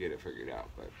me to get it figured out,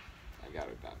 but I got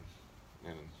it done.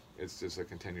 And it's just a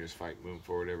continuous fight moving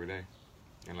forward every day.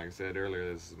 And like I said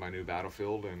earlier, this is my new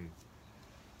battlefield, and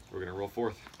we're going to roll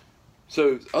forth.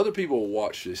 So other people will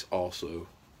watch this also.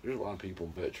 There's a lot of people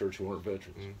in Vet Church who aren't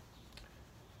veterans.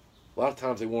 A lot of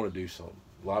times they want to do something.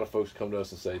 A lot of folks come to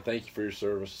us and say, thank you for your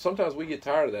service. Sometimes we get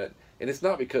tired of that, and it's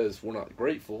not because we're not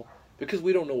grateful, because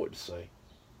we don't know what to say.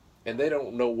 And they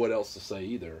don't know what else to say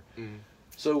either.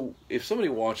 So if somebody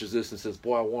watches this and says,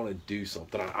 boy, I want to do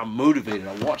something, I'm motivated,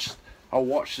 I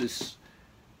watch this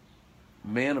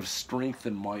man of strength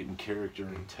and might and character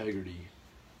and integrity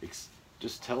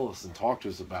just tell us and talk to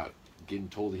us about getting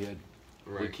told he had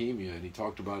leukemia, and he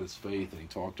talked about his faith, and he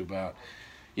talked about,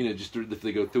 just if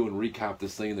they go through and recap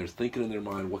this thing, and they're thinking in their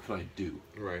mind, what can I do?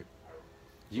 Right.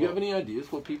 Do you have any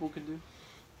ideas what people can do?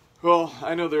 Well,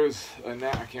 I know there's I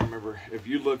can't remember. If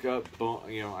you look up,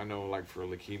 I know like for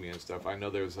leukemia and stuff, I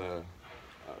know there's a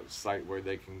site where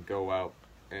they can go out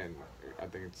and I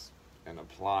think it's and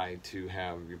apply to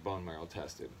have your bone marrow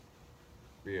tested.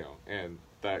 And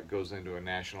that goes into a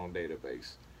national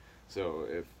database. So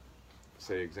if,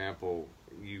 say, example,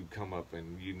 you come up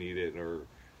and you need it, or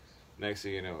next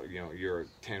thing you know, you're a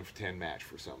 10 for 10 match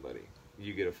for somebody.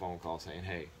 You get a phone call saying,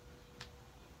 hey,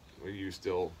 are you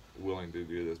still willing to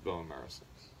do this bone marrow?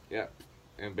 Yeah.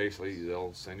 And basically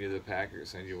they'll send you the pack or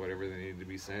send you whatever they need to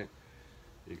be sent.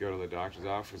 You go to the doctor's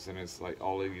office and it's like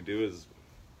all you do is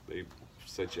they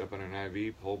set you up in an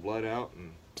IV, pull blood out,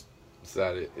 and is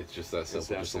that it? It's just that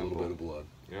simple, just a little bit of blood.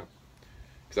 Yeah.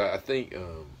 Because I think, I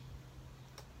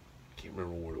can't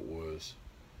remember what it was.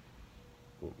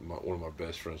 One of my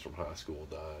best friends from high school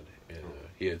died, and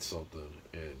he had something,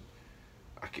 and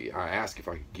I asked if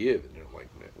I could give, and they're like,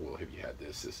 well, have you had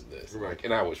this, this, and this? Right.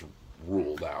 And I was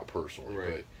ruled out personally.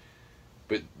 Right.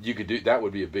 But you could do, that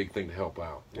would be a big thing to help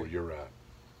out where you're at.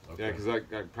 Okay. Yeah, because like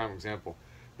prime example,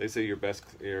 they say your best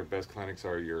clinics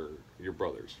are your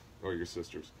brothers or your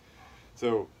sisters.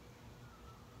 So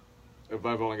if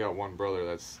I've only got one brother,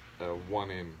 that's a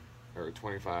 1 in or a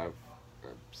 25%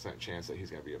 chance that he's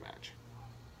going to be a match.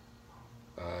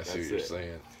 I see what you're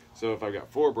saying. So if I've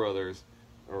got 4 brothers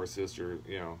or a sister,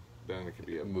 then it could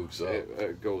be moves up.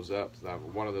 It goes up. So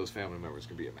one of those family members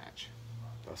could be a match.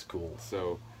 That's cool.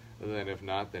 So And then if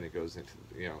not, then it goes into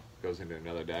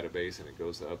another database, and it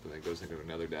goes up, and then goes into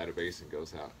another database and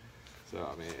goes out. So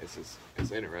I mean,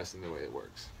 it's interesting the way it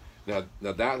works. Now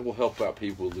that will help out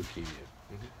people with leukemia.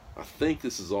 Mm-hmm. I think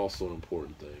this is also an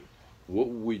important thing. What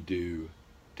will we do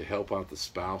to help out the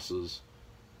spouses,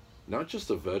 not just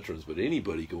the veterans, but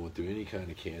anybody going through any kind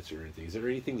of cancer or anything? Is there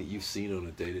anything that you've seen on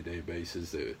a day-to-day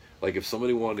basis that, like, if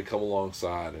somebody wanted to come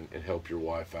alongside and help your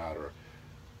wife out, or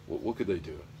what could they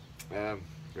do?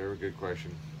 Very good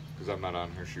question, because I'm not on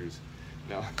her shoes.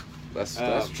 No, that's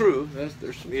true.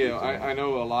 There's some. I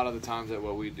know a lot of the times that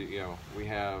what we do, we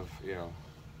have,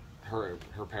 her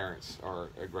parents are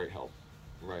a great help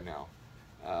right now.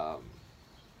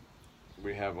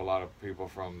 We have a lot of people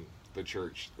from the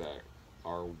church that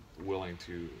are willing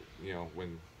to,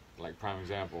 when, like, prime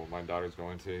example, my daughter's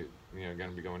going to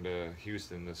be going to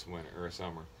Houston this winter or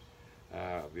summer.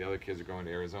 The other kids are going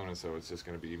to Arizona, so it's just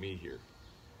going to be me here.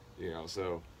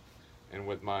 So, and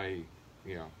with my,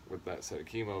 with that set of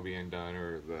chemo being done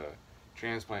or the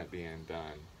transplant being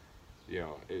done,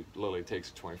 it literally takes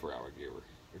a 24-hour giver,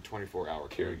 a 24-hour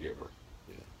caregiver.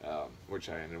 Yeah. Which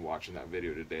I ended up watching that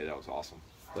video today. That was awesome.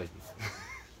 Thank you.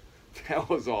 That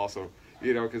was awesome.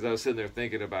 Because I was sitting there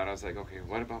thinking about it. I was like, okay,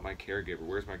 what about my caregiver?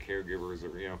 Where's my caregiver? Is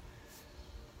it, And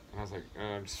I was like,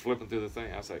 I'm just flipping through the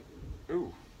thing. I was like,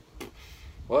 ooh.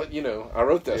 Well, I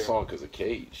wrote that song because of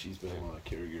Kate. She's been my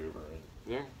caregiver.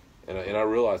 And I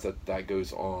realized that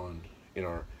goes on in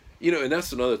our, and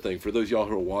that's another thing for those of y'all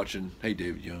who are watching. Hey,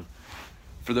 David Young.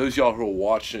 For those of y'all who are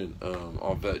watching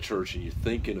on Vet Church and you're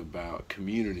thinking about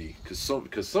community, because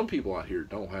some people out here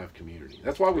don't have community.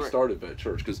 That's why we started Vet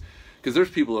Church, because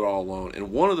there's people that are all alone.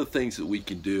 And one of the things that we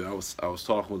can do, I was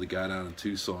talking with a guy down in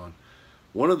Tucson.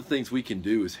 One of the things we can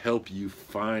do is help you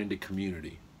find a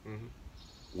community. Mm-hmm.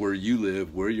 Where you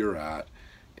live, where you're at,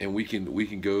 and we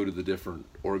can go to the different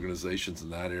organizations in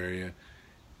that area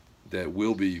that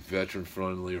will be veteran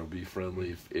friendly or be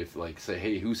friendly. If like, say,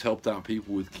 hey, who's helped out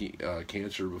people with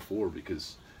cancer before?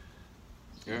 Because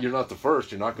you're not the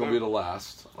first, you're not going to be the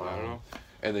last. I don't know.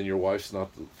 And then your wife's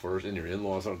not the first, and your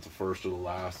in-laws aren't the first or the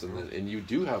last, and you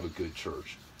do have a good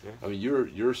church. Yeah. I mean,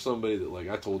 you're somebody that, like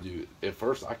I told you at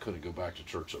first, I couldn't go back to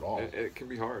church at all. It can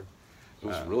be hard. It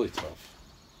was really tough.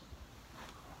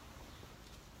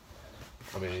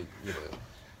 I mean,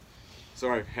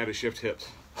 Sorry, had to shift hips.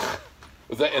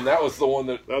 That was the one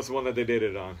that... That was the one that they did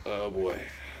it on. Oh, boy.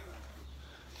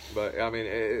 But, I mean,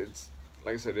 it's...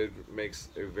 Like I said, it makes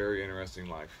a very interesting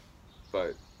life.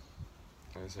 But,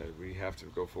 like I said, we have to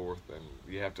go forth, and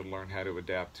you have to learn how to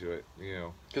adapt to it,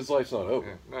 Because life's not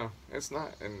over. No, it's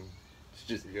not. And, it's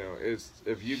just... it's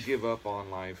if you give up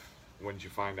on life when you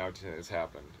find out it's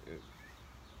happened...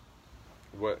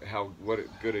 What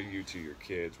good are you to your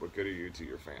kids? What good are you to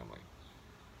your family?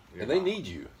 And they need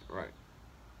you. Right.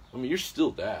 I mean, you're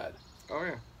still dad. Oh,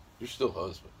 yeah. You're still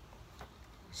husband.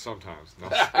 Sometimes. No.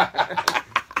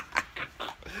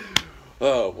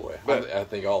 Oh, boy. But I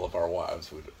think all of our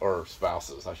wives or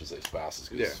spouses, I should say spouses,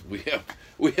 because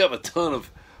we have a ton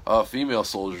of female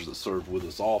soldiers that served with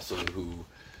us also who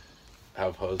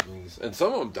have husbands. And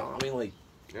some of them don't. I mean, like,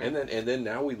 and then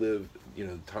now we live...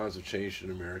 times have changed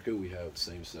in America. We have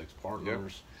same-sex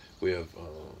partners. Yep. We have,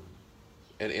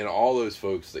 and all those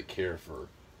folks that care for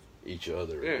each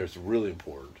other. Yeah. It's really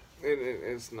important.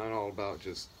 It's not all about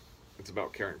it's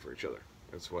about caring for each other.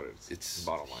 That's what it's the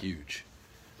bottom line. Huge.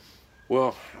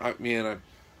 Well, I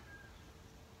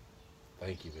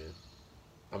thank you, man.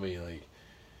 I mean, like,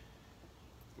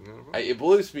 it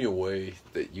blows me away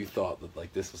that you thought that,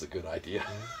 like, this was a good idea.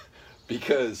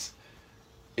 Because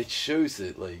it shows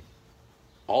that, like,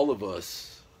 all of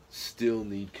us still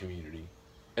need community.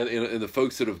 And the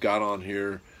folks that have got on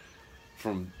here,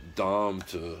 from Dom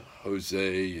to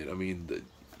Jose, and I mean,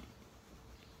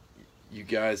 you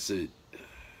guys that,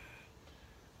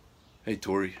 hey,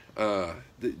 Tori,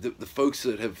 the folks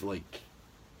that have, like,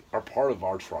 are part of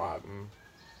our tribe,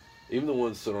 even the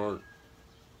ones that aren't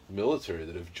military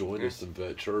that have joined us in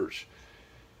Vet Church,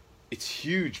 it's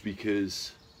huge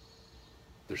because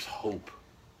there's hope.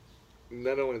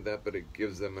 Not only that, but it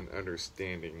gives them an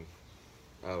understanding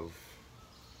of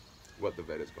what the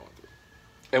vet is going through.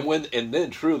 And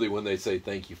then truly when they say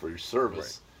thank you for your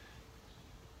service,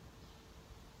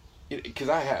 because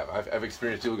I've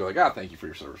experienced people go like, thank you for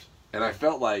your service, and I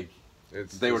felt like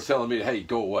they were telling me, hey,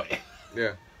 go away.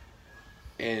 Yeah.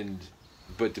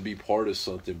 But to be part of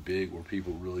something big where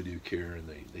people really do care and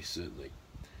they sit and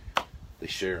they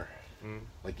share.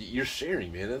 Like, you're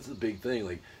sharing, man. That's the big thing.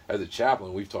 Like, as a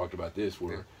chaplain, we've talked about this,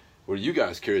 where you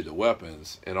guys carried the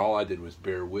weapons, and all I did was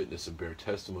bear witness and bear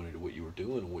testimony to what you were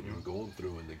doing and what you were going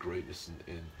through, and the greatness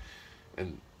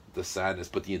and the sadness,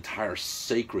 but the entire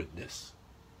sacredness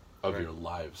of Right. your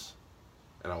lives.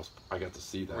 And I got to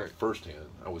see that Right. firsthand.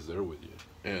 I was there with you,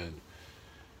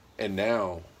 and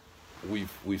now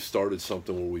we've started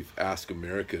something where we've asked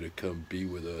America to come be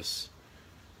with us.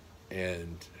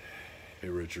 And hey,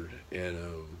 Richard,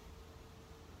 and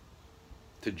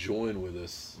to join with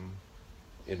us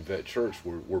in Vet Church.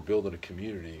 We're building a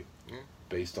community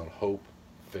based on hope,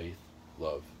 faith,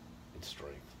 love, and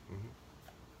strength.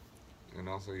 And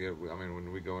also, yeah, I mean,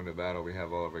 when we go into battle, we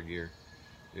have all of our gear.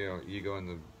 You know, you go in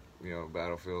the, you know,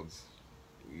 battlefields,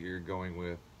 you're going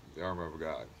with the armor of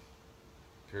God.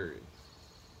 Period.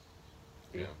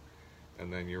 Yeah. You know,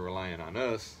 and then you're relying on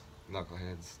us,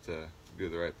 knuckleheads, to do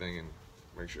the right thing and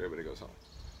make sure everybody goes home.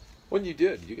 When you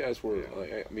did, you guys were. Yeah.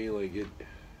 Like, I mean, like it.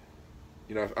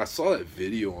 You know, I saw that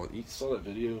video on. You saw that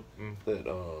video that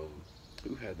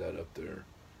who had that up there?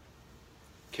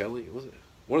 Kelly, was it?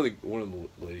 One of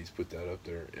the ladies put that up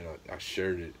there, and I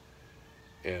shared it,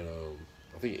 and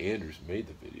I think Andrews made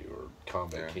the video or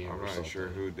Combat Cam I'm or not something. sure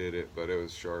who did it, but it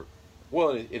was sharp.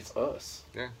 Well, it's us.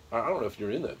 Yeah. I don't know if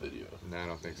you're in that video. No, I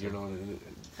don't think so. You're not in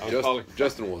I was it.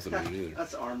 Justin wasn't in it either.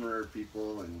 That's armor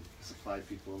people and supply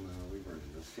people. No, we weren't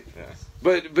in those things. Yeah.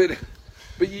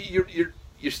 But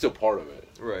you're still part of it.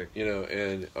 Right. You know,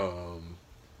 and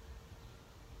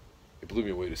it blew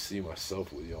me away to see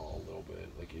myself with y'all a little bit.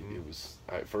 Like it was.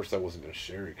 At first, I wasn't going to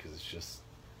share it because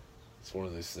it's one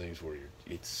of those things where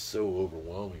it's so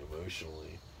overwhelming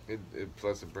emotionally.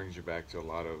 Plus it brings you back to a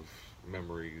lot of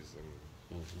memories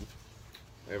and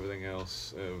everything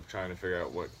else of trying to figure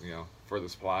out what, you know, for the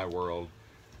supply world,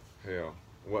 you know,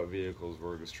 what vehicles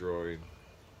were destroyed,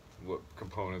 what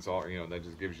components are, you know, that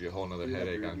just gives you a whole nother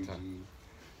headache on time.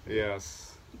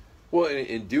 Yes. Well,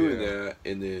 in doing that,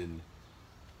 and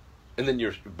then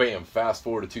you're bam, fast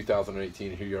forward to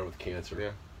 2018, here you are with cancer.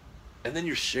 Yeah. And then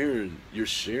you're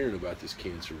sharing about this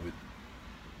cancer with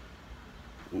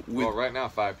Well, right now,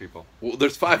 5 people. Well,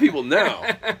 there's 5 people now.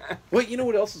 Wait, you know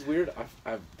what else is weird?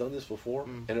 I've done this before,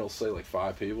 and it'll say like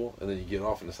 5 people, and then you get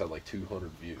off and it's had like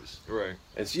 200 views. Right.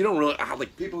 And so you don't really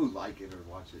like People who like it or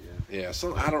watch it. Yeah. Yeah.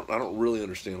 So I don't really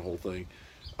understand the whole thing.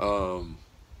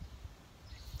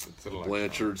 It's a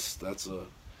Blanchard's. That's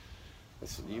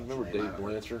you remember Dave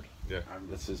Blanchard? Yeah.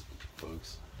 That's his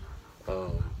folks.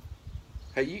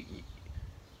 Hey, you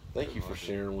thank you for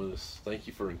sharing with us. Thank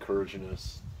you for encouraging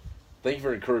us. Thank you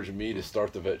for encouraging me to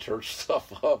start the Vet Church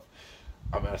stuff up.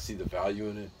 I mean, I see the value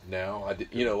in it now. I did,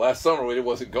 you know, last summer it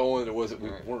wasn't going. We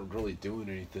weren't really doing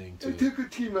anything. It took a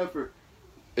team effort.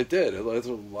 It did. It's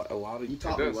a lot of You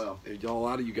taught me well. A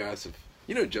lot of you guys have.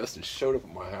 You know, Justin showed up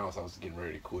at my house. I was getting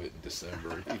ready to quit in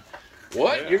December.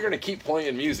 What? Yeah. You're going to keep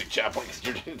playing music, Chaplain,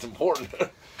 because it's important.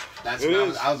 That's when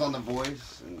I was on The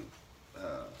Voice and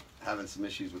having some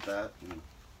issues with that. And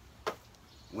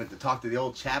went to talk to the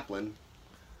old chaplain,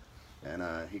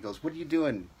 and he goes, "What are you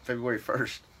doing February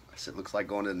 1st?" I said, "Looks like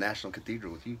going to the National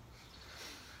Cathedral with you."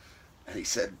 And he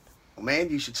said, "Well, man,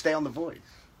 you should stay on The Voice."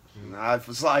 And I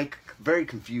was like very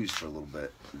confused for a little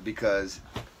bit because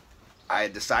I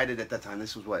had decided at that time,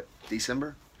 this was what,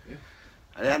 December? Yeah.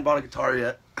 I hadn't bought a guitar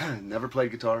yet, never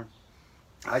played guitar.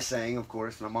 I sang, of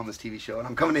course, and I'm on this TV show, and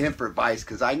I'm coming to him for advice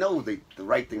because I know the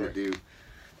right thing to do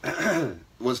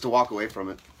was to walk away from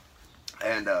it.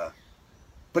 And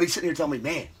but he's sitting here telling me,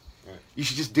 "Man, you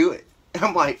should just do it." And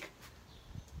I'm like,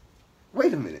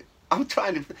 wait a minute. I'm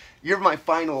trying to, you're my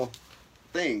final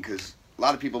thing, because a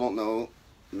lot of people don't know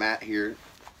Matt here.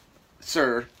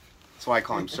 Sir. That's why I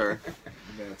call him Sir.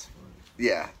 That's funny.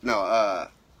 Yeah. No,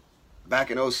 back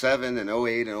in 07 and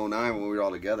 08 and 09 when we were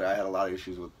all together, I had a lot of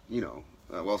issues with, you know,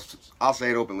 well, I'll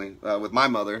say it openly, with my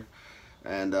mother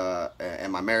and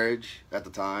my marriage at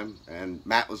the time. And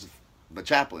Matt was the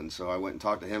chaplain, so I went and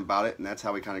talked to him about it, and that's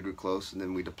how we kind of grew close. And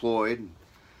then we deployed.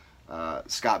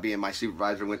 Scott, being my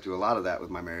supervisor, went through a lot of that with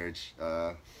my marriage,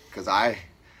 because I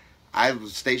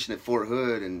was stationed at Fort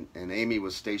Hood, and Amy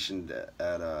was stationed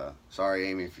at sorry,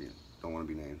 Amy, if you don't want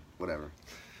to be named, whatever.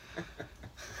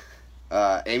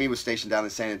 Amy was stationed down in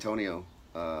San Antonio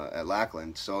at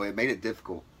Lackland, so it made it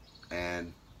difficult.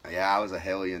 And yeah, I was a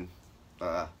hellion,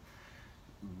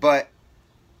 but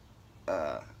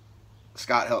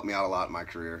Scott helped me out a lot in my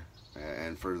career.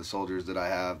 And for the soldiers that I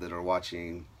have that are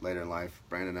watching later in life,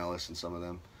 Brandon Ellis and some of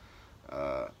them,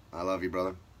 I love you,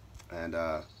 brother. And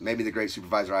maybe the great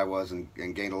supervisor I was, and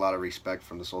gained a lot of respect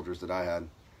from the soldiers that I had,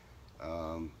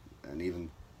 and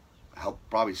even helped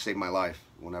probably save my life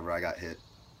whenever I got hit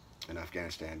in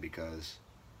Afghanistan, because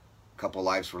a couple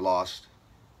lives were lost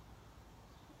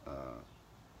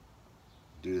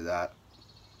due to that.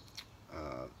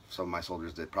 Some of my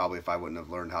soldiers that probably, if I wouldn't have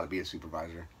learned how to be a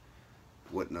supervisor,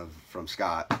 wouldn't have, from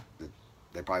Scott,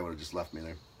 they probably would have just left me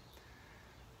there.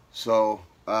 So,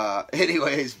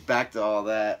 anyways, back to all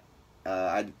that.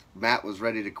 Matt was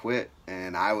ready to quit,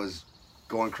 and I was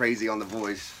going crazy on The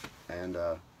Voice, and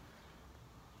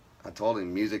I told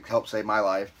him music helped save my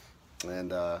life,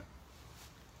 and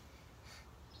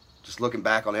just looking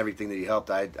back on everything that he helped,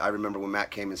 I remember when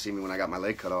Matt came and see me when I got my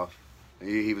leg cut off.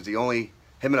 He was the only,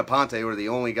 him and Aponte were the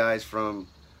only guys from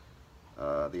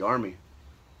the Army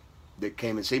that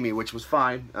came and see me, which was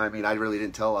fine. I mean, I really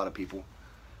didn't tell a lot of people.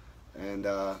 And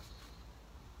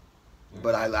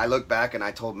but I look back and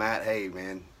I told Matt, hey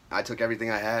man, I took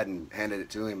everything I had and handed it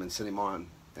to him and sent him on.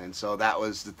 And so that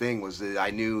was the thing, was that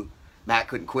I knew Matt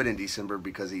couldn't quit in December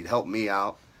because he'd helped me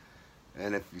out.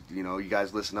 And if you know, you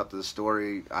guys listen up to the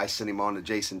story, I sent him on to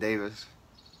Jason Davis,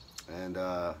 and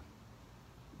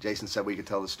Jason said we could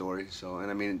tell the story. So, and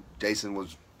I mean, Jason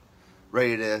was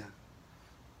ready to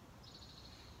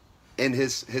end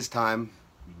his time,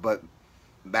 but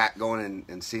Matt going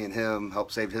and seeing him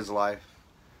helped save his life.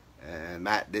 And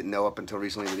Matt didn't know up until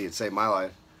recently that he had saved my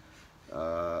life.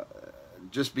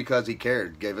 Just because he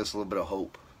cared, gave us a little bit of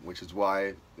hope, which is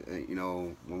why, you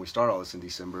know, when we start all this in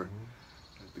December,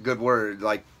 the good word,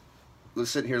 like, let's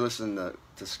sit here listening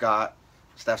to Scott,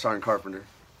 Staff Sergeant Carpenter.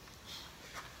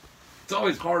 It's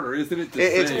always harder, isn't it?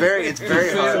 It's very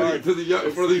hard. To the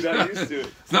young, for these Not guys. used to it.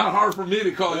 It's not hard for me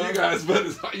to call you guys, but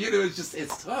it's, you know,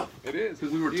 it's tough. It is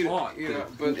because we were taught. you know,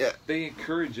 but Yeah. they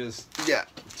encourage us Yeah.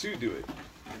 to do it.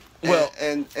 Well,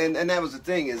 and that was the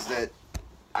thing, is that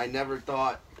I never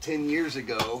thought 10 years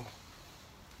ago,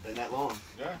 been that long.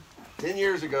 Yeah. 10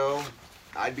 years ago,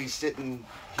 I'd be sitting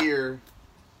here.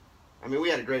 I mean, we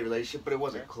had a great relationship, but it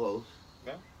wasn't close.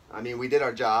 No. I mean, we did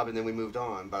our job and then we moved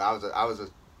on. But I was a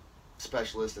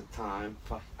specialist at the time.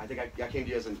 I think I came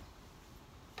to you as a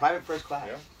private first class.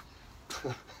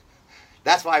 Yeah.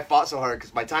 That's why I fought so hard,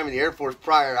 because my time in the Air Force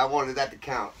prior, I wanted that to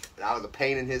count. I was a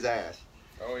pain in his ass.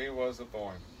 Oh, he was a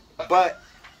thorn. But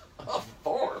A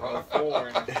thorn. A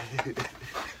thorn.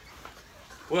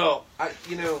 Well,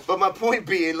 But my point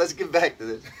being, let's get back to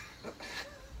this.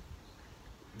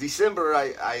 December,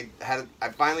 I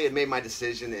finally had made my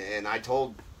decision, and I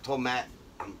told Matt,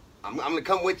 I'm going to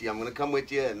come with you. I'm going to come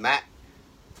with you. And Matt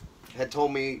had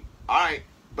told me, all right,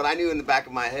 but I knew in the back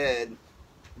of my head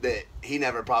that he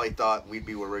never probably thought we'd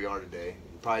be where we are today.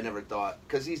 He probably never thought,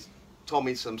 because he's told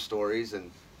me some stories, and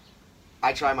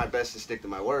I try my best to stick to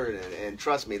my word. And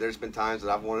trust me, there's been times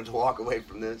that I've wanted to walk away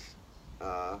from this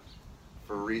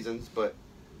for reasons, but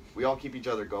we all keep each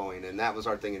other going, and that was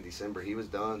our thing in December. He was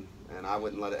done, and I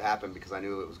wouldn't let it happen because I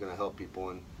knew it was going to help people.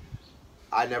 And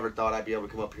I never thought I'd be able to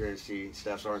come up here and see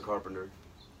Staff Sergeant Carpenter,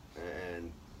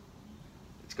 and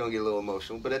it's going to get a little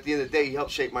emotional. But at the end of the day, he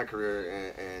helped shape my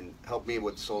career and help me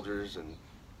with soldiers, and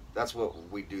that's what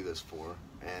we do this for.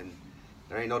 And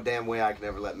there ain't no damn way I can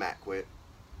ever let Matt quit.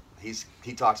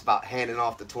 He talks about handing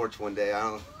off the torch one day.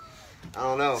 I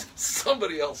don't know.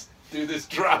 Somebody else do this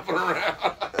driving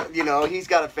around. You know, he's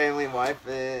got a family and wife,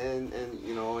 and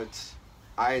you know,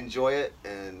 I enjoy it,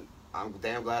 and I'm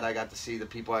damn glad I got to see the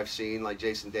people I've seen, like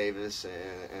Jason Davis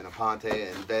and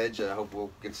Aponte and Veg. I hope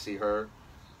we'll get to see her.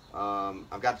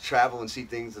 I've got to travel and see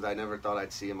things that I never thought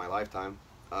I'd see in my lifetime,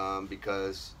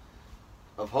 because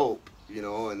of hope, you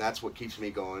know, and that's what keeps me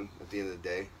going at the end of the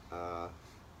day.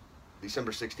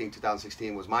 December 16,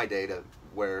 2016 was my day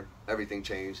where everything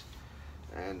changed,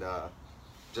 and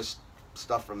just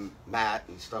stuff from Matt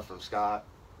and stuff from Scott.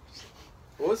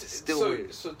 Well, Still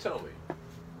weird. So tell me,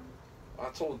 I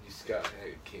told you Scott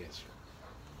had cancer,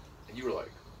 and you were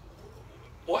like,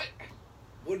 "What?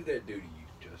 What did that do to you,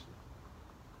 Justin?"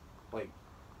 Like,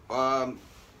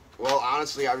 well,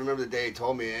 honestly, I remember the day he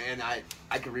told me, and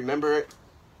I could remember it,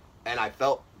 and I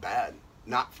felt bad.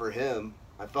 Not for him.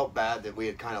 I felt bad that we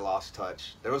had kind of lost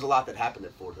touch. There was a lot that happened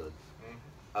at Fort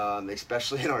Hood,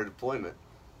 especially in our deployment.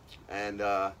 And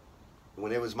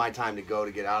when it was my time to go,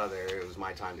 to get out of there, it was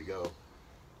my time to go.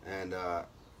 And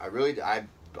I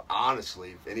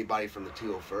honestly, if anybody from the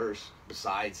 201st,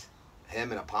 besides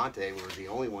him and Aponte, were the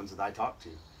only ones that I talked to.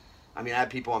 I mean, I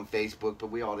had people on Facebook, but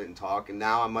we all didn't talk. And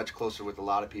now I'm much closer with a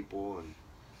lot of people, and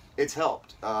it's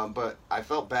helped. But I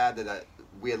felt bad that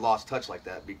we had lost touch like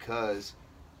that, because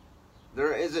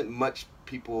there isn't much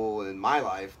people in my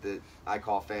life that I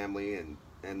call family, and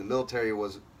the military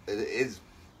is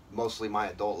mostly my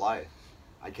adult life.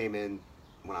 I came in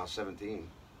when I was 17.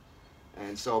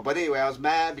 And so, but anyway, I was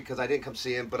mad because I didn't come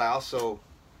see him, but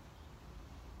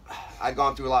I'd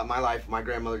gone through a lot in my life. My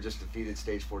grandmother just defeated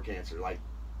stage 4 cancer, like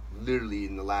literally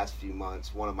in the last few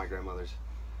months, one of my grandmothers.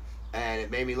 And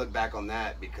it made me look back on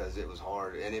that because it was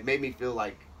hard. And it made me feel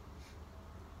like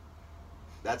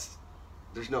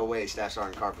there's no way Staff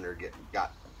Sergeant Carpenter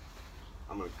got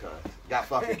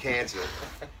fucking cancer.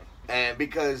 And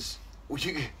because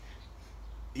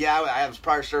I was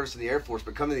prior service in the Air Force,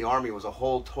 but coming to the Army was a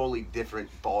whole totally different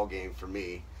ball game for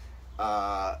me.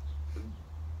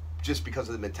 Just because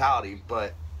of the mentality.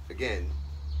 But again,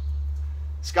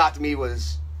 Scott to me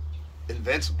was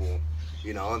invincible,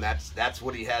 you know, and that's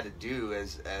what he had to do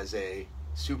as a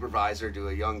supervisor to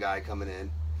a young guy coming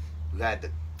in who had a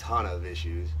ton of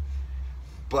issues.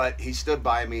 But he stood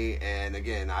by me, and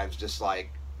again, I was just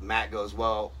like, Matt goes,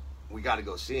 well, we got to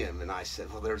go see him. And I said,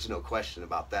 well, there's no question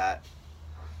about that.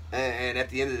 And at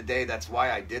the end of the day, that's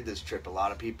why I did this trip. A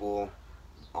lot of people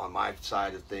on my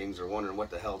side of things are wondering what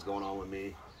the hell's going on with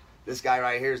me. This guy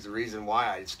right here is the reason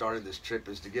why I started this trip,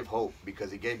 is to give hope,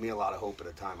 because he gave me a lot of hope at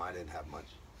a time I didn't have much.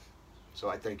 So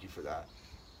I thank you for that.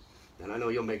 And I know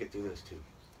you'll make it through this too.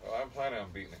 Well, I'm planning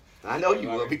on beating it. I know you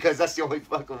will, because that's the only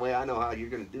fucking way I know how you're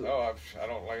going to do it. Oh, I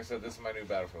don't, like I said, this is my new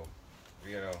battlefield.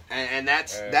 You know. And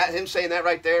that's him saying that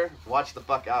right there, watch the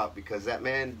fuck out, because that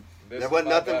man, there wasn't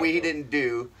nothing he didn't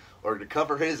do or to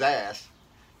cover his ass,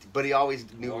 but he always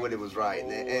knew what it was right.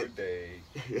 One more day.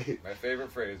 My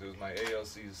favorite phrase, it was my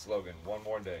ALC slogan, one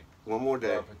more day. One more day.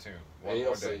 For our platoon. One ALC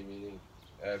more day. meaning?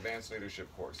 Advanced Leadership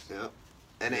Course. Yeah.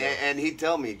 And he'd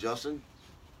tell me, Justin,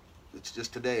 it's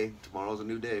just today. Tomorrow's a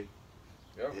new day.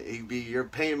 Yep. He'd be, you're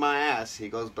paying my ass. He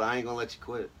goes, but I ain't gonna let you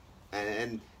quit.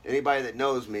 And anybody that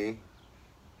knows me,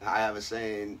 I have a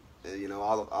saying, you know,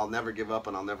 I'll never give up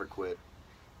and I'll never quit.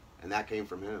 And that came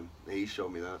from him. He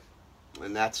showed me that.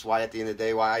 And that's why at the end of the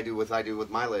day, why I do what I do with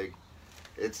my leg.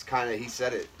 It's kind of, he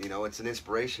said it, you know, it's an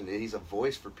inspiration. He's a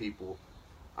voice for people.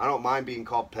 I don't mind being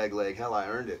called peg leg. Hell, I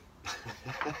earned it.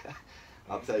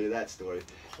 I'll tell you that story.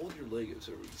 Hold your leg up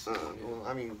so we can see. Well,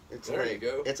 I mean, it's there leg. You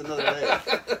go. It's another leg.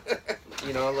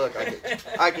 You know, look,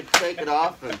 I could take it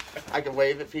off and I could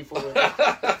wave at people.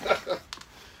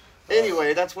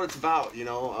 Anyway, that's what it's about, you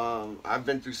know. I've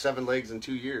been through 7 legs in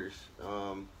 2 years.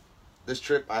 This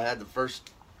trip, I had the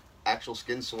first actual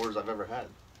skin sores I've ever had.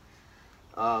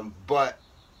 But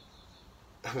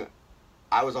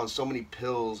I was on so many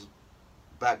pills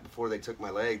back before they took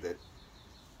my leg that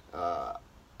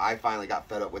I finally got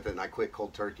fed up with it and I quit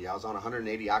cold turkey. I was on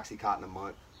 180 Oxycontin a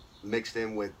month, mixed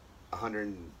in with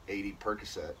 180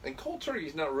 Percocet. And cold turkey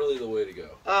is not really the way to go.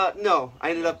 No, I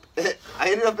ended up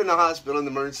in the hospital in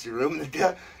the emergency room.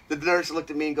 The nurse looked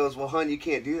at me and goes, well, hon, you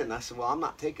can't do that. And I said, well, I'm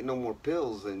not taking no more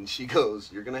pills. And she goes,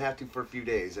 you're going to have to for a few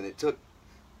days. And it took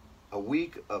a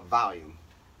week of Valium.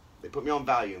 They put me on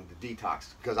Valium to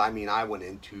detox, because, I mean, I went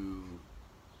into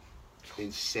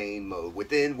insane mode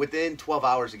within 12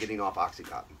 hours of getting off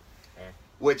Oxycontin. Okay.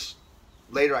 Which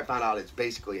later I found out it's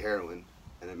basically heroin,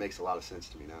 and it makes a lot of sense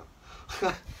to me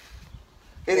now.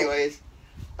 Anyways,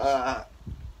 that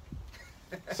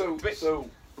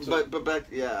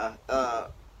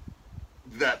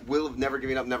will of never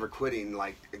giving up, never quitting.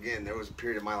 Like, again, there was a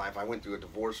period of my life I went through a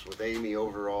divorce with Amy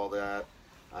over all that.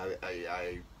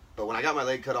 But when I got my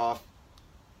leg cut off,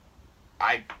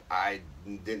 I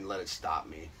didn't let it stop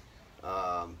me.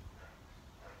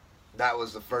 That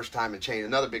was the first time it changed.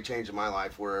 Another big change in my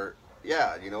life where,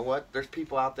 yeah, you know what? There's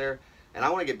people out there, and I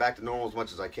want to get back to normal as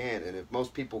much as I can. And if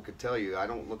most people could tell you, I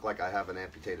don't look like I have an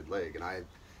amputated leg. And I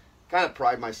kind of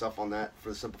pride myself on that for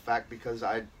the simple fact, because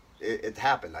it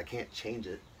happened. I can't change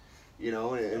it, you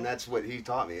know, and that's what he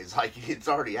taught me. It's like, it's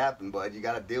already happened, bud. You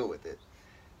got to deal with it.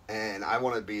 And I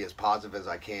want to be as positive as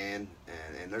I can.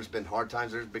 And there's been hard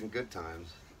times. There's been good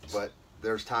times. But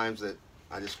there's times that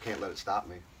I just can't let it stop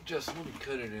me. Justin, let me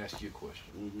cut in and ask you a question.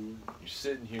 Mm-hmm. You're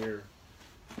sitting here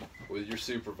with your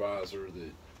supervisor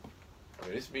that, I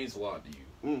mean, this means a lot to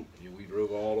you. We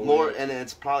drove all the way. And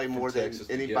it's probably more than Texas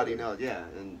anybody together. knows. Yeah,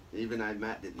 and even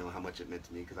Matt didn't know how much it meant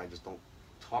to me, because I just don't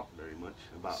talk very much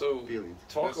about feelings.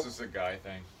 This is a guy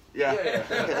thing. Yeah,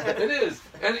 it is,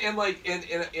 and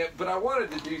but I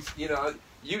wanted to do, you know,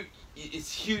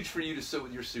 it's huge for you to sit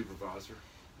with your supervisor.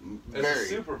 As a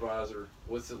supervisor,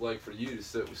 what's it like for you to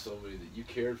sit with somebody that you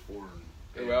cared for and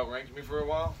Who outranked me for a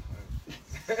while?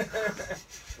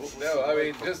 No, I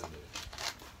mean,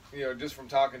 just from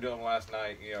talking to him last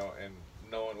night, you know, and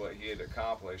knowing what he had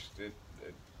accomplished,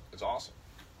 it's awesome.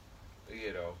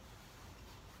 You know,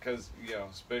 because, you know,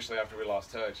 especially after we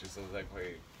lost touch, it's like,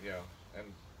 wait, you know, and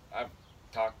I've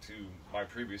talked to my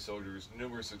previous soldiers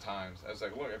numerous of times. I was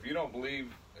like, look, if you don't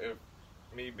believe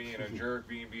me being a jerk,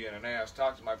 being an ass,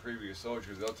 talk to my previous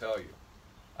soldiers. They'll tell you.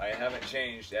 I haven't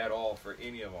changed at all for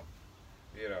any of them.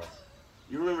 You know.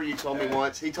 You remember you told me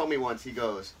once, he told me once, he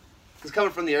goes, because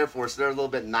coming from the Air Force, they're a little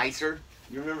bit nicer.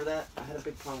 You remember that? I had a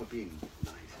big problem with being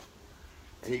nice.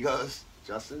 And he goes,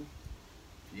 Justin,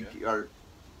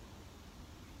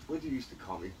 What'd you used to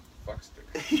call me? Fuck stick.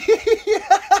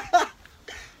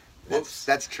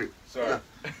 That's true. Sorry.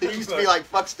 He used to be like,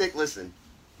 fuck stick, listen.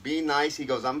 Be nice. He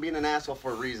goes, I'm being an asshole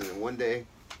for a reason, and one day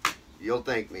you'll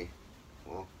thank me.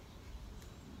 Well,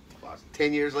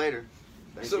 10 years later.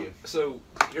 Thank you. So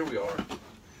here we are.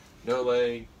 No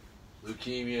leg,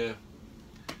 leukemia,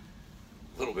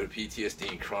 a little bit of PTSD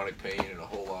and chronic pain, and a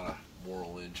whole lot of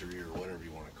moral injury or whatever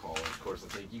you want to call it. Of course, I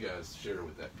think you guys share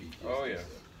with that PTSD. Oh, yeah.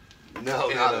 Stuff. No,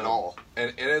 not at all.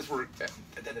 And as we're...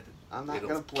 I'm not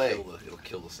going to play. It'll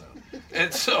kill the sound.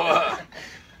 And so...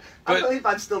 I believe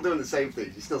I'm still doing the same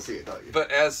thing. You still see it, don't you? But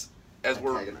as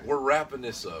we're wrapping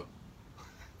this up,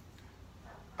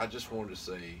 I just wanted to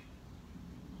say,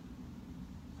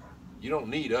 you don't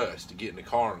need us to get in the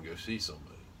car and go see somebody.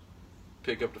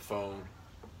 Pick up the phone,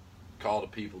 call the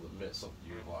people that meant something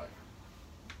to your life.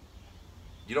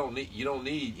 You don't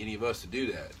need any of us to do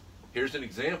that. Here's an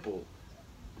example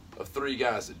of 3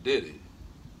 guys that did it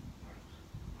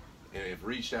and have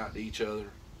reached out to each other.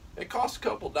 It costs a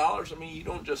couple dollars. I mean, you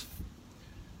don't just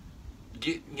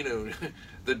get,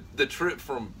 the trip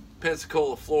from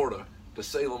Pensacola, Florida to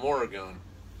Salem, Oregon.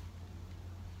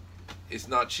 It's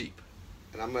not cheap.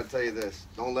 And I'm going to tell you this.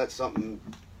 Don't let something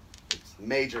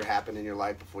major happen in your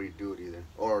life before you do it either.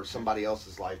 Or somebody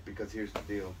else's life, because here's the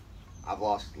deal. I've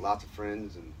lost lots of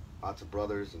friends and lots of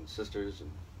brothers and sisters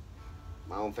and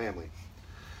my own family.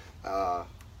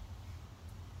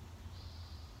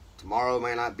 Tomorrow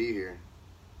may not be here.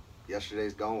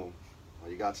 Yesterday's gone. All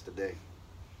you got's today.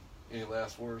 Any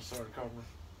last words, Sergeant Carpenter?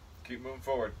 Keep moving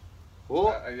forward.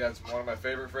 Well, That's one of my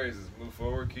favorite phrases. Move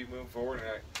forward, keep moving forward.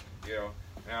 And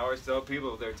I always tell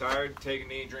people if they're tired, take a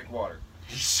knee and drink water.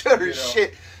 Sure as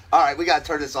shit. All right, we got to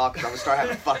turn this off because I'm going to start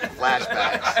having fucking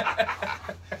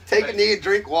flashbacks. Take a knee and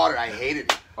drink water. I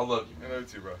hated it. I love you. I love you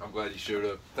too, bro. I'm glad you showed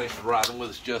up. Thanks for riding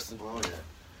with us, Justin. Oh, yeah.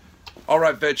 All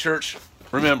right, Vet Church.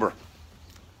 Remember,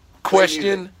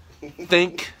 question,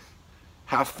 think,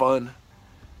 have fun,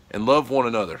 and love one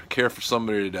another. Care for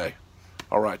somebody today.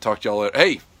 All right, talk to y'all later.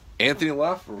 Hey, Anthony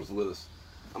Laffer was with us.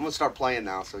 I'm going to start playing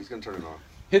now, so he's going to turn it on.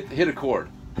 Hit a chord.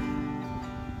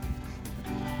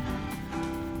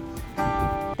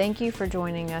 Thank you for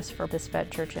joining us for this Vet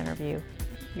Church interview.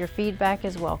 Your feedback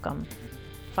is welcome.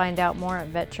 Find out more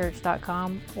at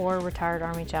vetchurch.com or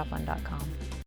retiredarmychaplain.com.